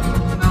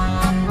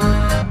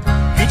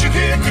 Could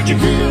you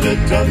hear the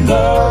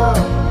thunder?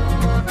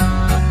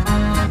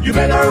 You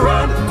better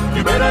run,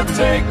 you better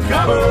take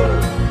cover.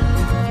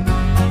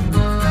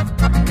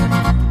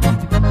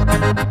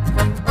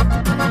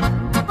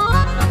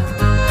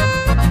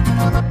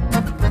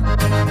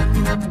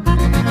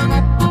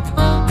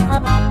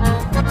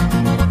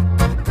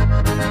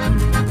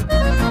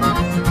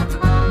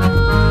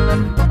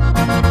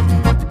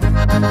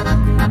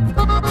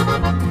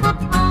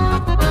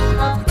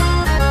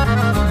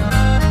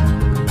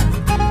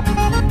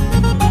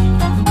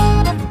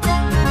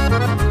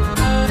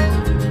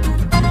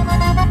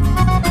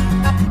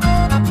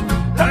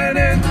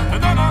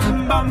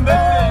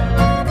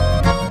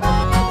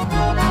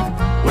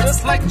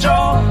 Like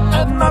jaw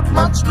and not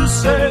much to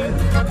say.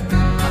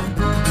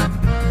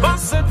 I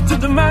said to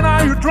the man,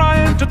 are you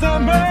trying to tell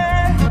me?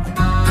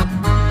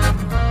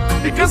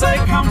 Because I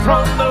come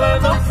from the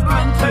land of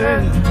plenty.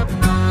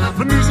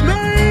 But whose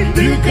name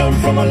do you come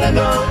from? A land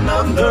down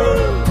under,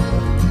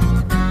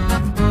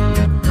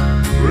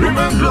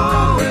 women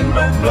glow and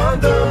men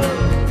plunder.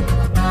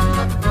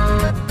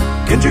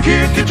 Can't you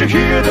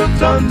hear the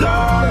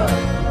thunder?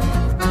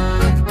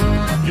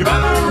 You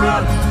better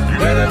run, you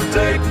better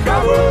take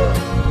cover.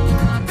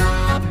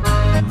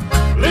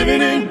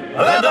 Living in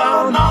a land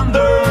down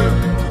under,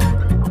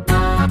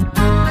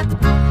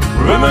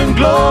 women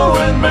glow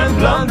and men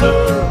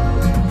plunder.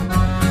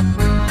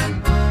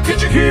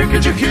 Can't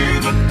Can't you hear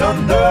the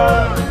thunder?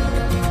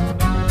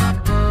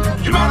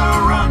 You better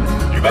run,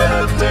 you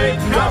better take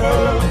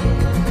cover,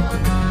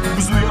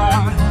 'cause we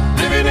are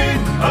living in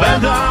a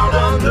land down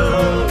under.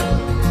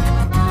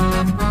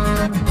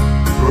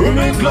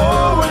 Women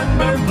glow and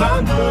men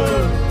plunder.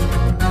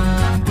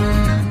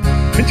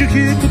 Can't you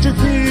hear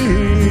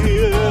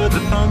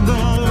the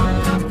thunder?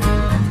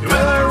 You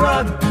better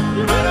run,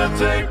 you better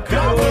take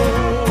cover.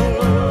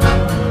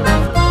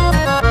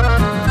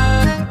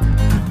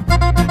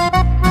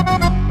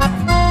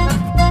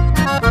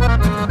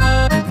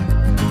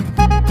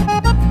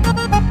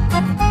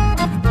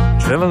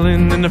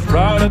 Traveling in a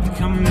crowded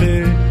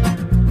Kombi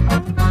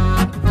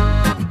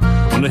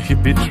on a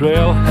hippie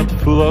trailhead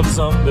full of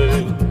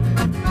zombies.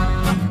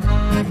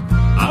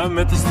 I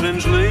met a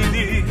strange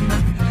lady,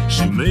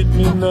 she made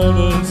me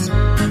nervous.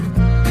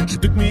 She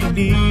took me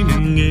in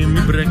and gave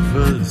me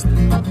breakfast.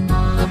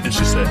 And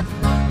she said,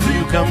 do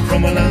you come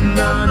from a land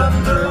down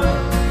under?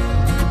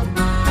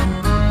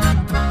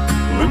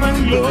 Women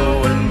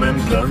glow and men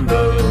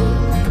plunder.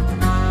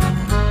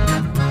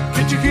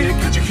 Can't you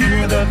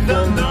hear that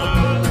thunder?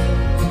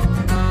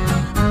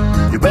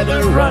 You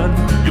better run,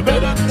 you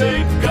better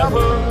take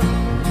cover.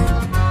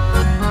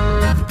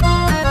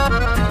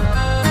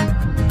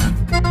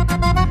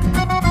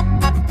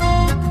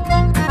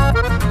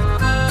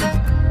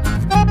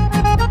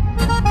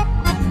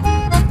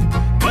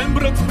 I'm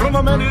brought from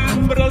a man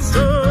in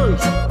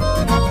Brussels.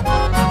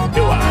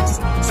 He was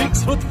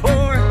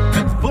 6'4"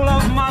 and full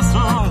of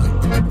muscle.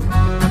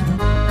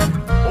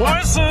 Why,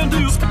 sir, do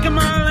you speak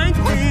my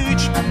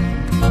language?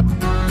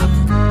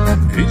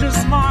 He just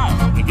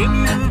smiled, he gave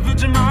me a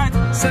Vegemite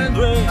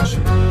sandwich,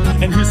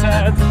 and he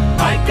said,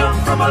 I come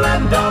from a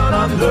land down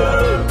under.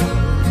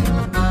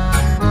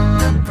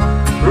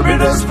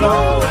 Rivers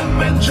flow and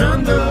men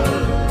chunder.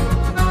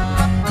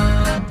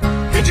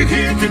 Can't you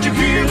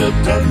hear the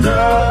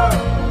thunder?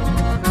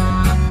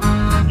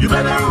 You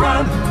better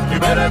run, you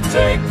better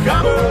take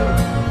cover.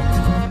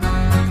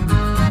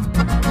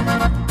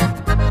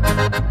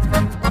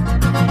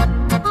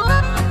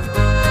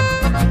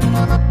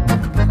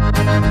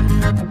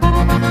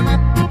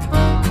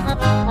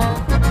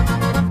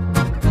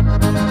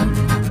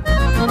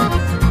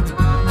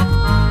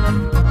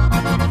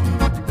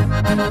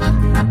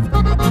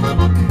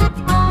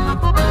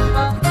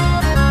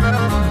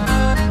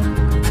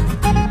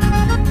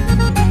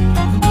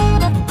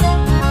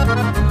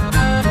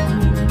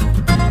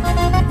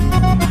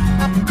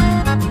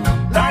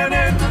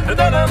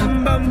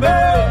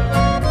 Bombay,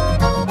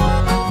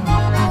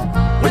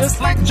 with a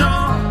slack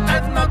jaw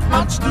and not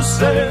much to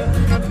say.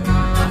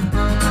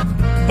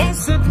 I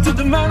said to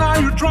the man, are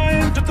you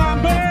trying to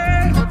tempt me?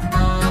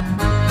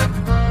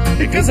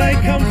 Because I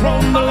come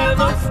from the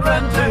land of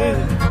plenty.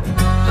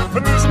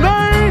 But there's no,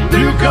 do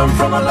you come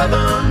from a land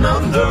down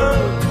under?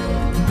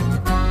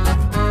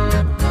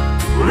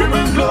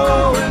 Women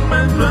glow and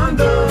men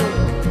plunder.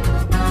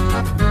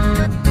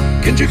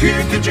 Can't you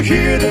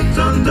hear the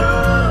thunder?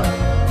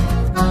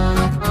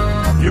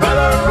 You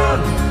better run,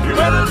 you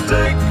better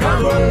take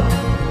cover.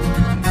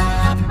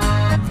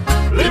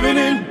 Living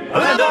in a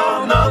land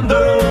down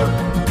under.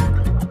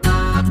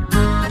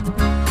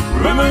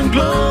 Women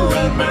glow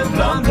and men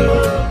plunder.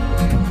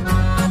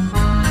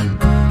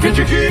 Can't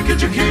you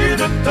hear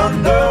the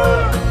thunder?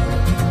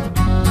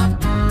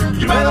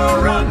 You better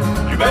run,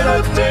 you better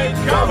take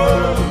cover,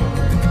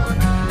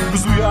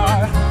 'cause we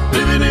are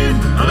living in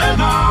a land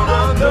down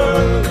under.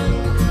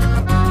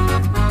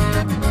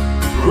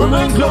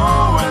 Women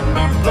glow and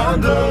men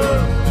plunder.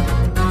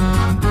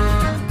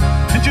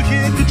 Can't you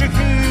hear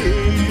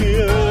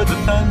the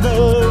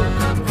thunder?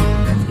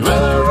 You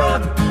better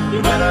run, you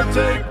better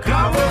take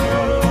cover.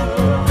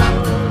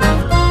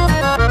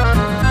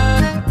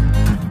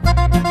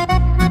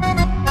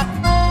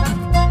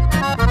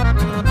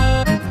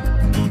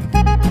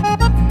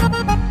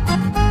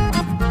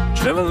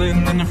 Traveling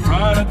in a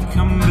crowded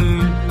Kombi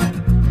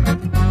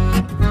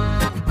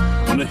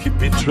on a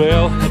hippie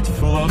trailhead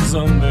full of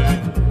zombies.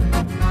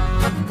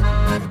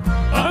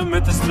 I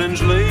met a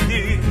strange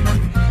lady,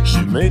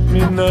 she made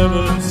me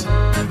nervous.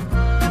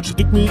 She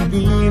took me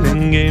in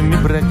and gave me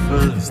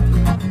breakfast.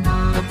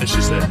 And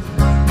she said,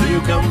 do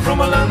you come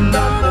from a land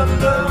down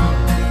under?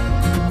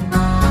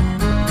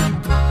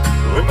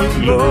 Women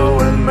glow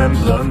and men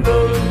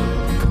plunder.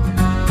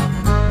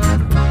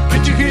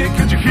 Can't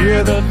you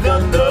hear the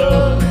thunder?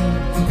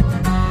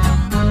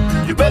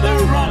 You better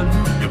run,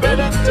 you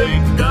better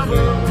take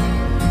cover.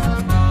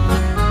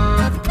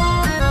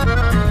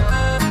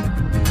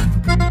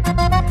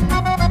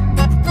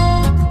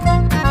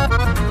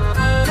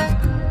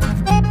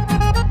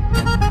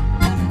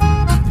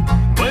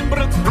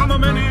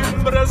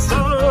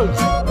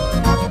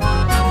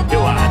 He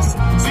was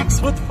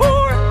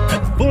 6'4"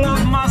 and full of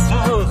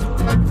muscle.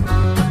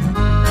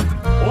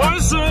 Why,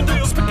 sir, do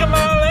you speak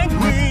my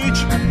language?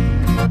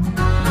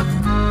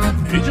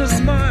 He just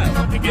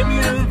smiled, he gave me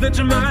a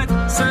Vegemite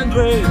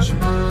sandwich,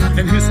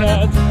 and he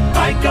said,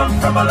 I come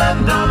from a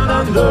land down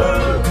under.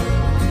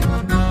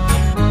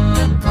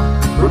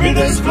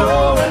 Rivers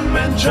flow and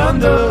men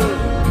chunder.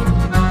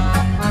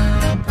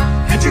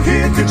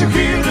 you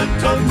hear the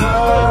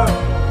thunder?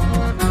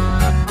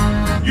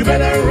 You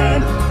better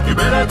run, you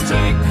better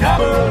take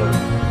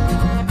cover.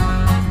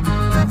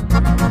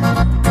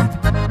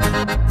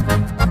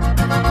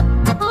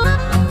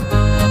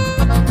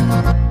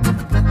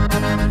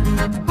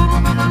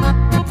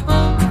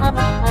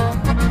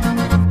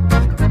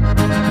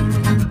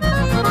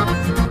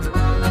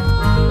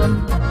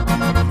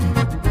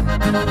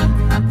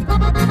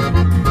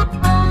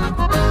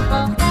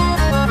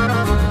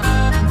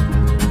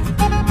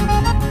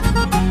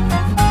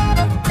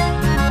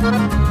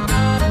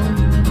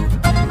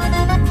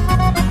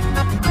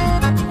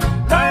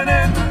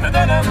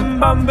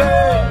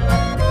 Bombay,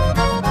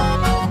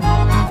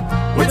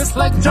 with a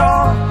slack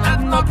jaw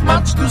and not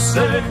much to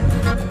say.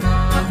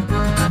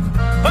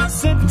 I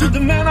said to the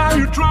man, are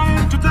you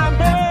trying to tempt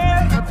me?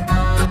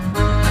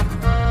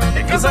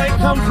 Because I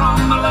come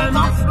from the land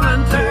of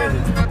plenty.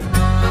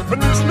 But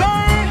this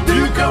night, Do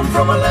you come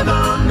from a land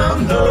down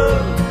under?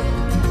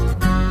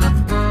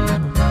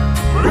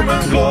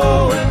 Women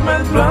glow and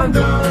men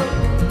plunder.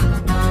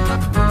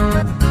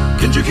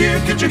 Can't you hear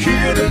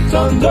the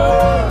thunder?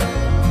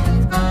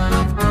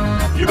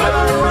 You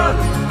better run,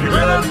 you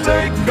better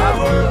take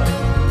cover.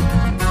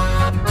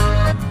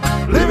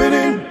 Living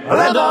in a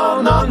land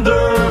down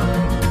under.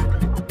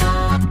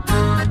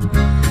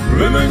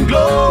 Women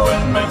glow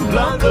and men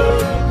plunder.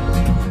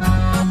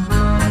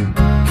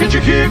 Can't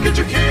you hear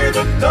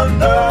the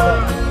thunder?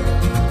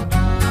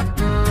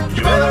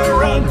 You better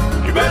run,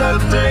 you better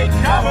take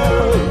cover.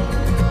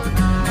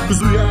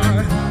 'Cause we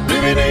are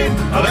living in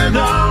a land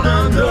down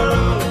under.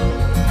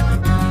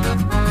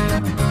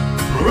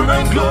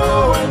 Women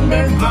glow and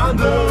men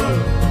plunder.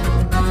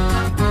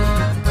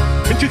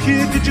 Can't you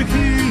hear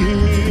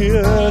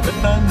the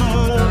thunder?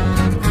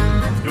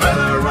 You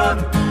better run,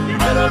 you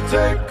better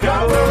take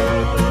cover.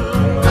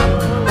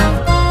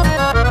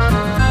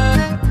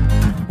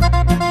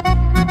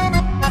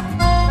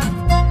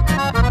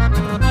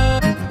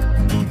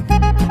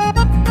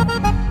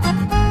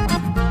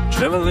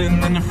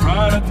 traveling in a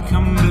Friday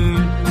Kombi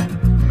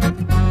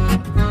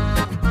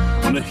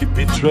on a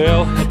hippie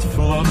trailhead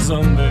full of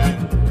zombies.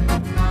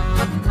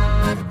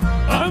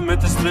 I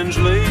met a strange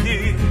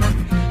lady,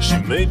 she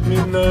made me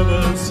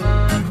nervous.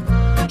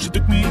 She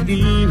took me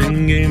in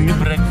and gave me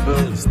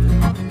breakfast.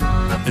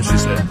 And she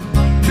said,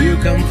 do you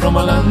come from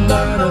a land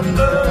down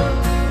under?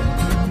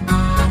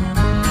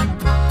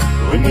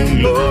 Women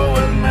glow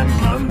and men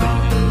plunder.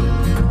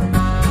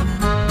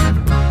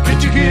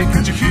 Can't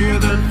you hear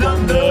the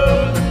thunder?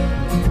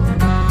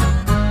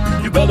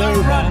 You better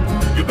run,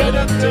 you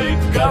better take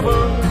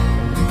cover.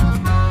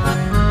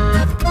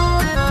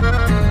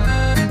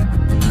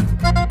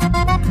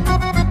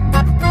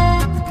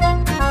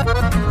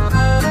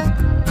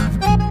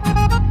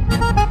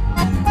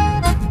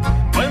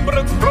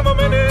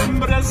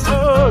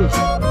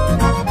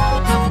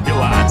 He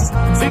was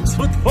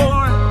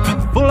 6'4"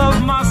 and full of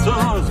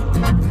muscles.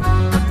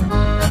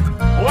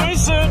 Why,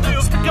 sir, do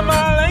you speak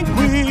my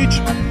language?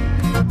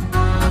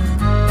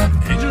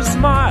 He just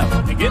smiled,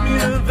 he gave me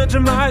a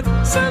Vegemite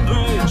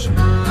sandwich.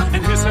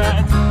 And he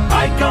said,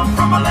 I come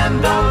from a land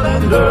down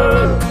under.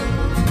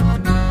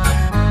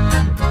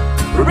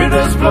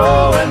 Rivers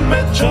flow and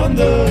men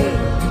chunder.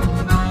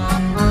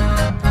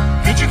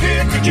 Could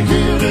you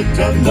hear the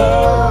thunder?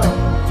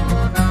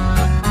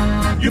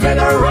 You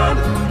better run,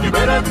 you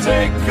better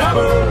take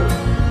cover.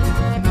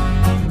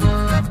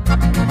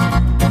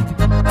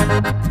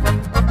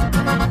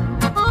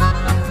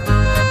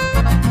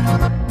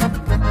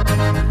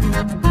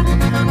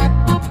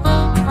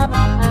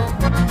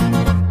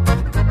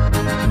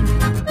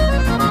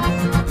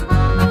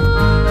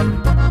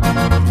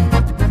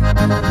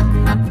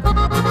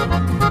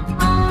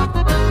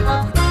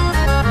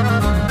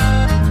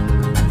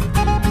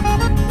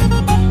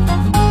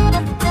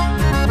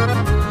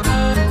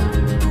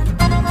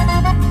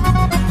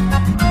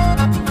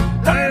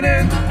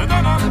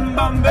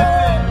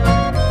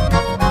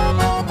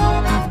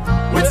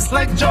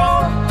 Like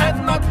Joe and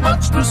not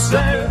much to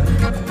say.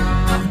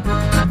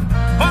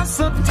 I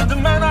said to the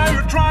man, are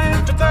you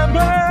trying to tempt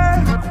me?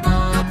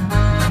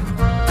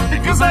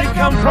 Because I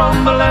come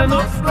from the land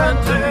of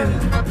plenty.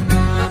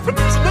 But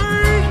this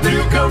day, Do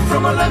you come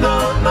from a land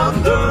down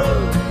under?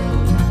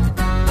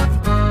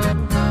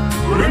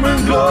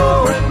 Women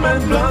glow and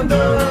men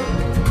plunder.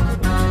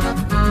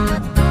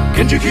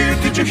 Can't you hear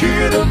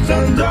the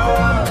thunder?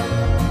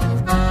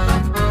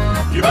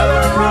 You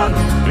better run,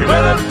 you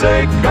better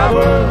take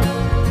cover.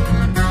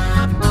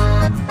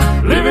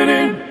 Living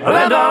in a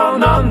land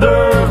down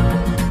under.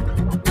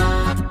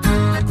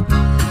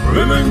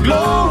 Women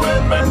glow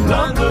and men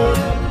plunder.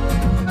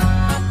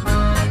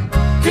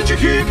 Can't you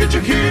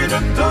hear the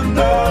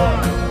thunder?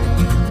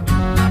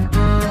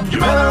 You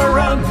better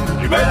run,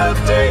 you better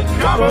take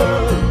cover.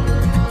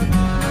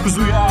 'Cause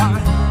we are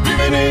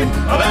living in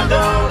a land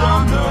down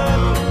under.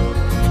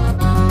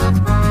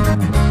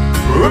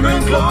 Women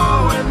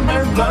glow and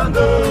men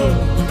plunder.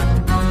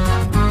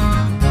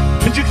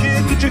 Can't you hear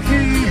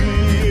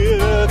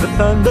the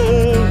thunder?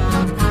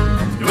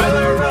 You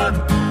better run,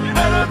 you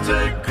better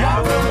take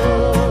cover.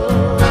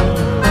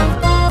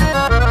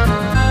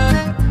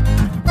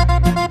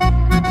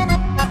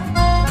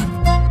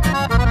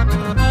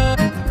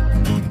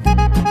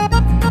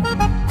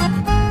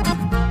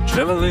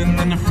 traveling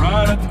in a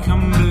Friday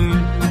Kombi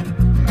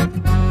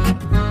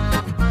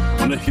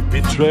on a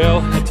hippie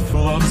trail head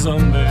full of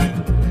zombies.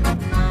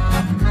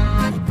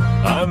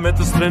 I met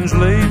a strange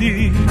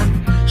lady,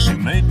 she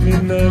made me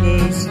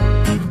nervous.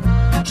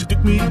 She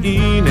took me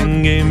in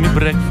and gave me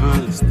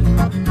breakfast.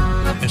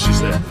 And she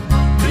said,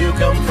 do you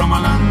come from a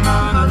land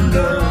down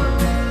under?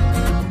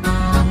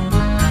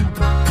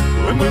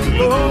 Women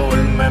glow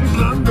and men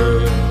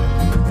plunder.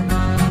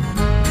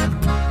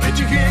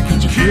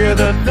 Can't you hear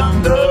the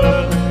thunder?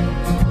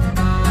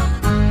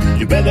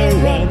 You better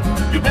run,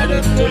 you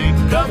better take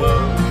cover.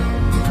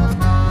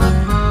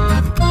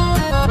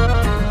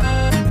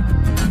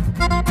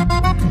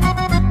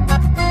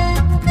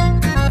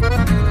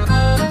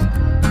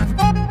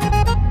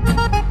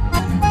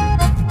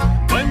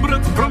 I'm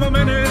brought from a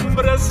man in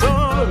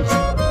Brazil.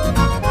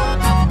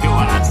 He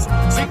was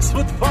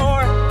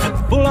 6'4" and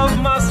full of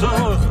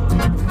muscle.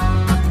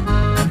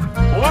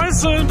 Why,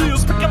 sir, do you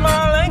speak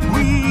my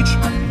language?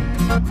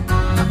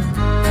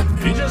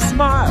 He just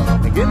smiled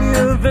and gave me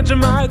a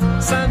Vegemite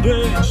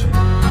sandwich.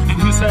 And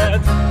he said,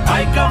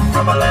 I come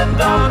from a land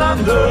down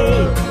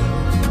under.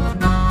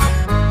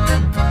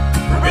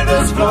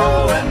 Rivers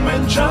flow and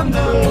men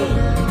chunder.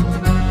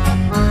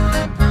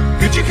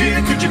 Could you hear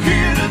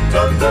the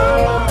thunder?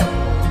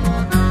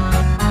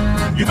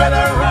 You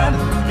better run,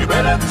 you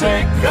better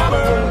take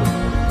cover.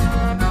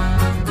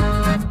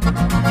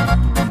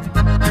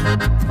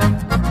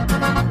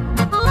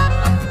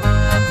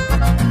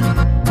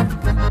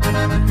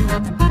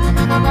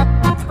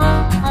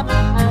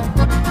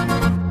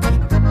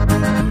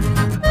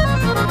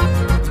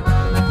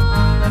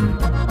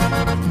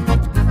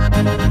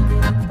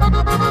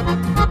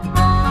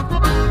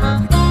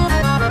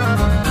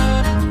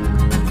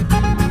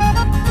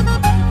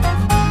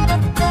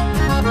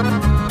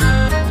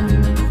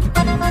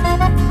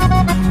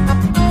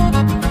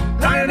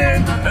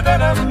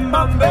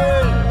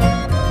 Bombay,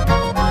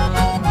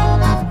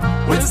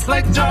 with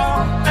slack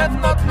jaw and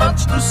not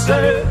much to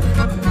say.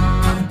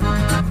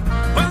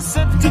 I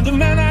said to the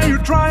man, are you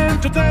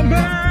trying to tell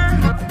me?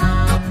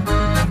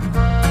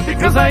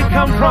 Because I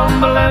come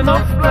from the land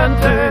of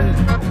plenty.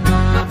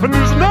 And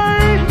his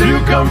name, do you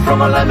come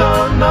from a land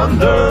down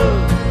under?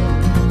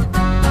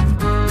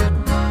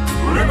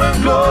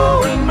 Women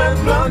glow and men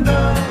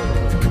plunder.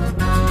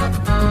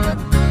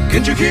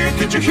 Can't you hear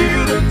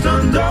the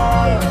thunder?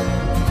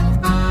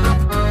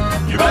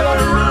 You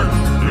better run,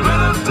 you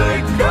better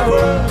take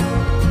cover.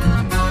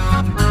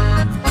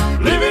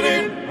 Living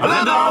in a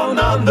land down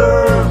under.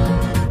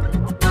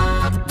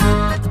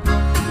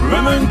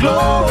 Women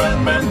glow and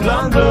men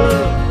plunder.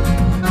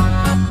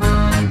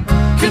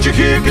 Can't you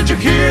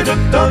hear the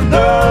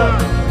thunder?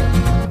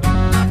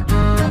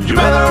 You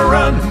better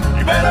run,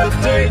 you better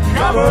take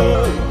cover.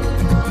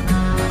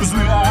 'Cause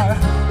we are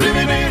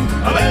living in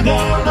a land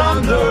down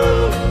under.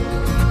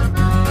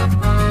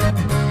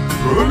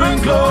 Women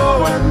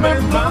glow and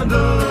men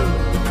plunder.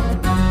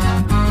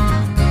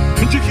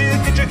 Can't you hear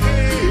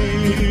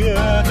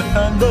the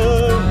thunder?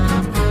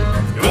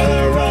 You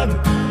better run,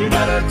 you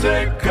better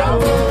take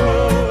cover.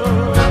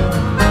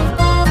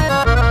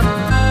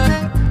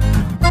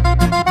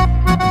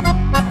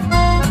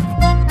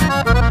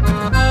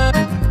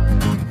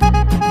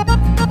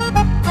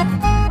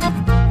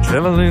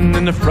 Traveling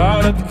in a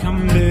Friday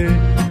Kombi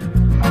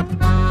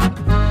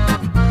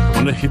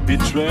on a hippie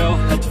trail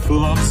head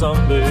full of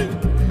zombies.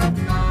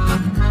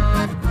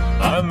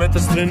 I met a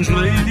strange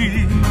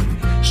lady,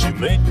 she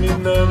made me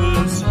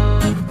nervous.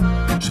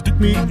 She took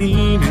me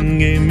in and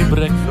gave me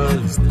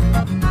breakfast.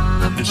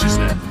 And she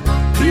said,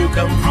 do you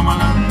come from a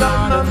land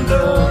down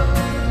under?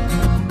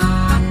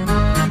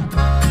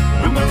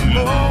 Women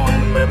glow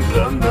and men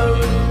plunder.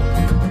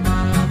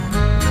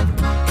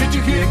 Can't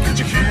you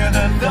hear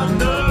that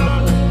thunder?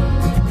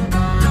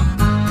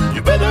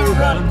 You better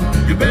run,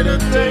 you better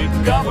take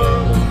cover.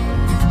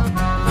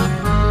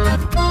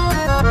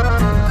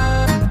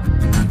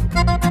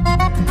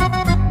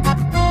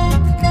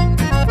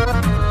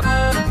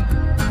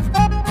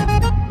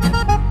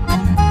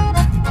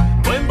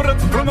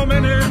 From a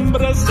man in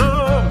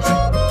Brazil.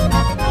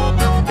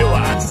 He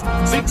was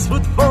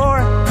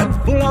 6'4" and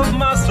full of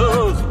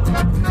muscles.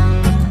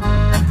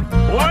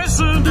 Why,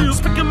 sir, do you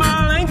speak my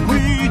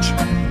language?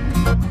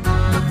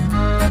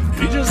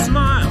 He just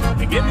smiled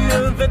and gave me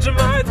a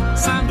Vegemite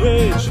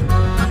sandwich.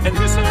 And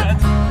he said,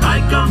 I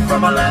come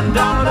from a land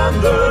down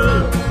under.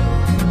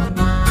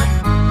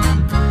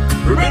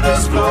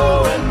 Rivers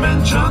flow and men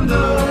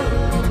chunder.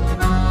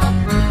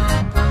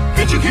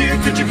 Can't you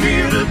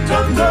hear the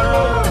thunder?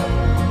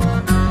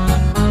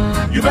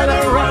 You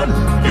better run,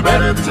 you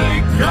better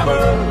take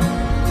cover.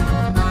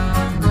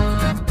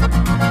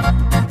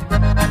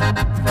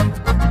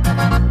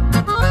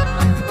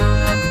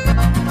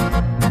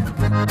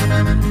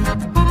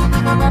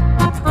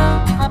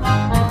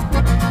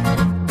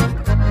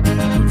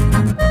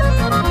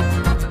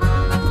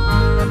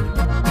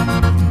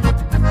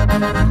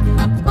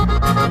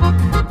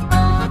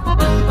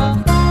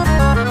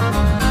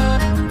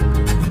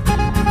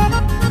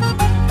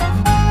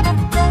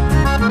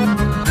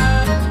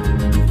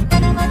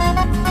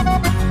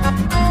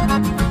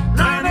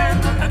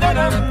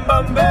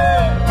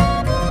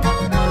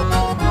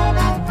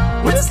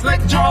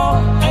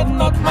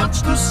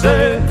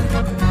 say.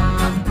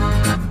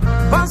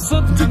 Pass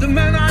up to the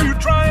man, are you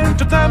trying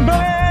to tempt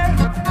me?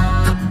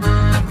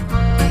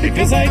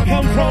 Because I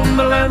come from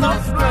the land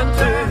of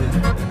plenty.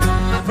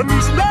 From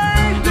New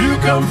Zealand, You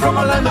come from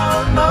a land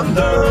down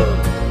under.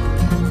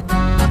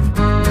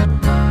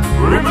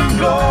 Women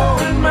glow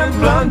and men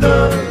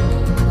plunder.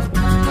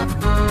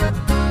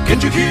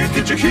 Can't you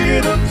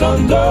hear the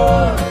thunder?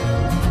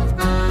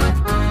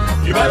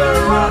 You better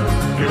run,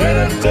 you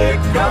better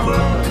take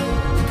cover.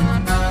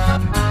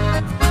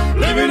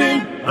 Living in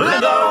a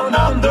land down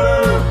under.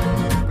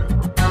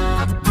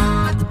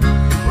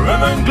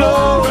 Women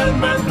glow and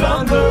men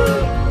plunder.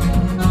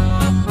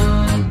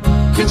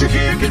 Can't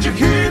you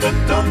hear the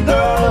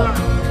thunder?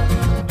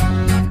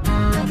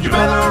 You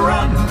better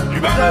run, you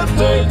better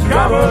take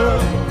cover.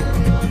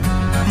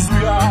 'Cause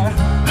we are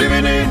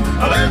living in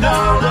a land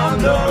down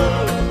under.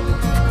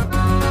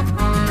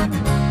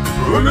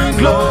 Women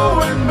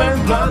glow and men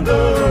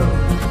plunder.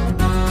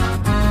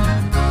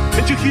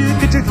 Can't you hear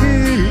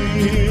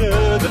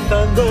the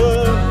thunder?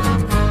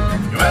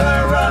 You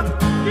better run,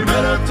 you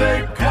better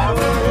take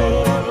cover.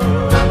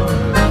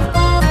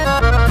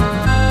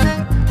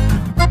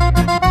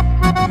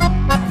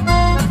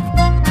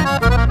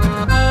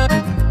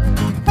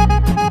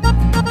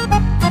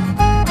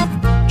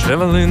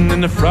 Traveling in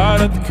the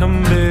fried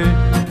Kombi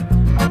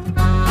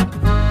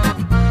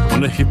on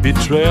a hippie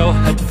trail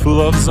head full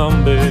of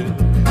zombies.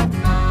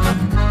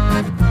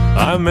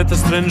 I met a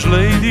strange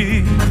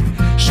lady,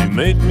 she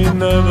made me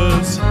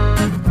nervous.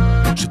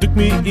 She took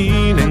me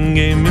in and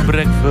gave me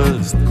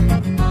breakfast.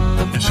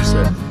 And she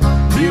said,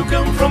 Do you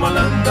come from a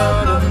land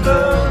down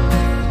under?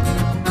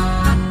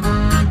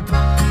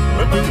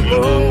 Women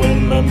glow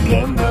and men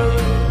plunder.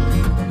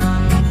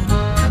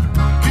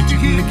 Can't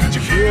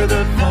you hear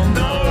the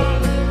thunder?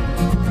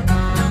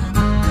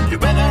 You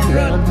better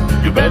run,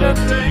 you better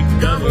take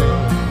cover.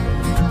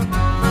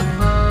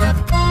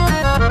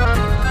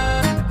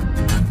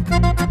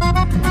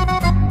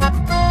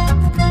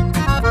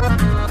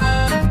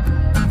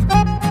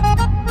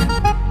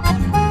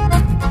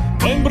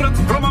 I'm brought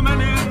from a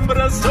man in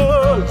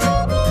Brussels.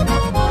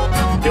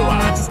 He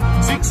was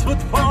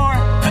 6'4"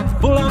 and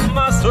full of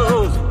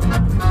muscles.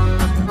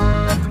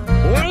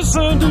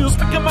 Listen, do you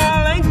speak my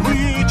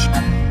language?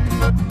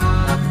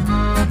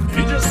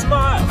 He just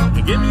smiled,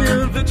 he gave me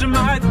a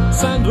Vegemite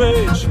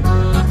sandwich.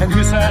 And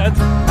he said,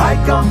 I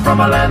come from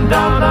a land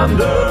down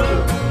under.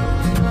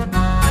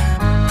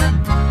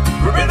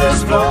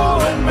 Rivers flow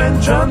and men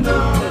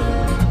chunder.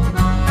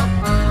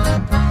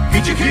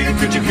 Could you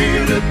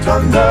hear the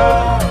thunder?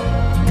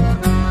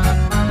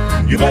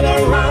 You better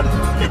run,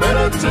 you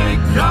better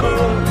take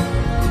cover.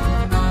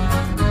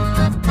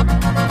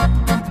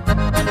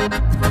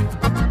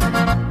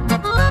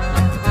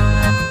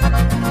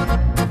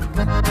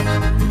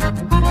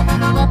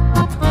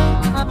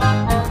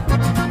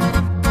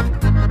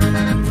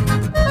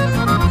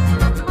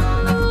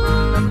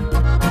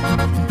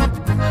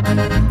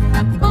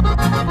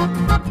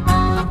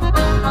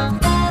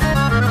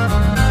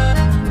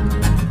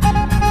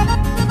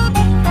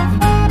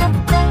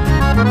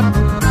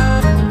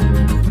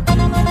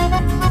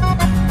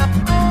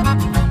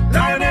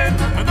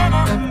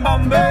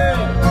 Bombay,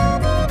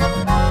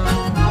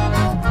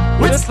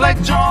 with a slack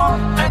jaw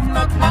and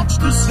not much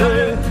to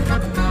say.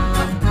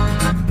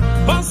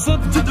 Pass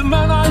up to the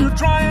man, are you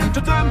trying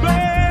to tempt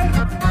me?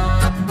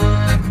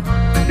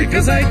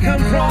 Because I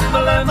come from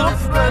the land of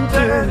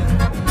plenty.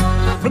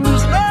 From New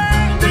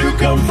Zealand, You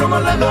come from a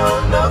land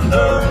down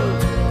under.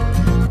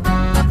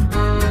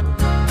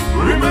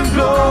 Women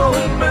glow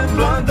and men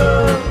plunder.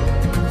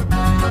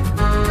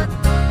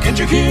 Can't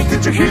you hear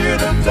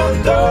the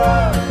thunder?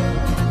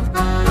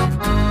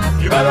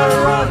 You better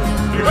run,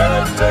 you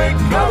better take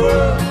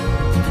cover.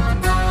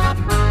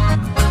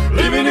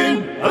 Living in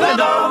a land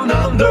down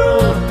under.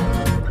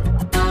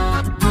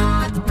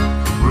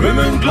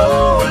 Women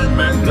glow and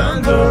men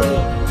plunder.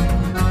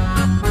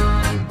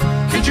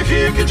 Can't you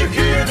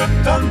hear the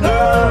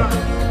thunder?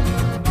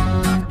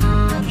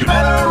 You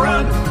better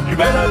run, you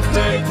better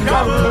take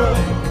cover.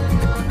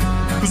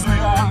 'Cause we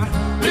are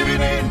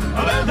living in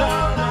a land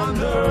down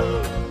under.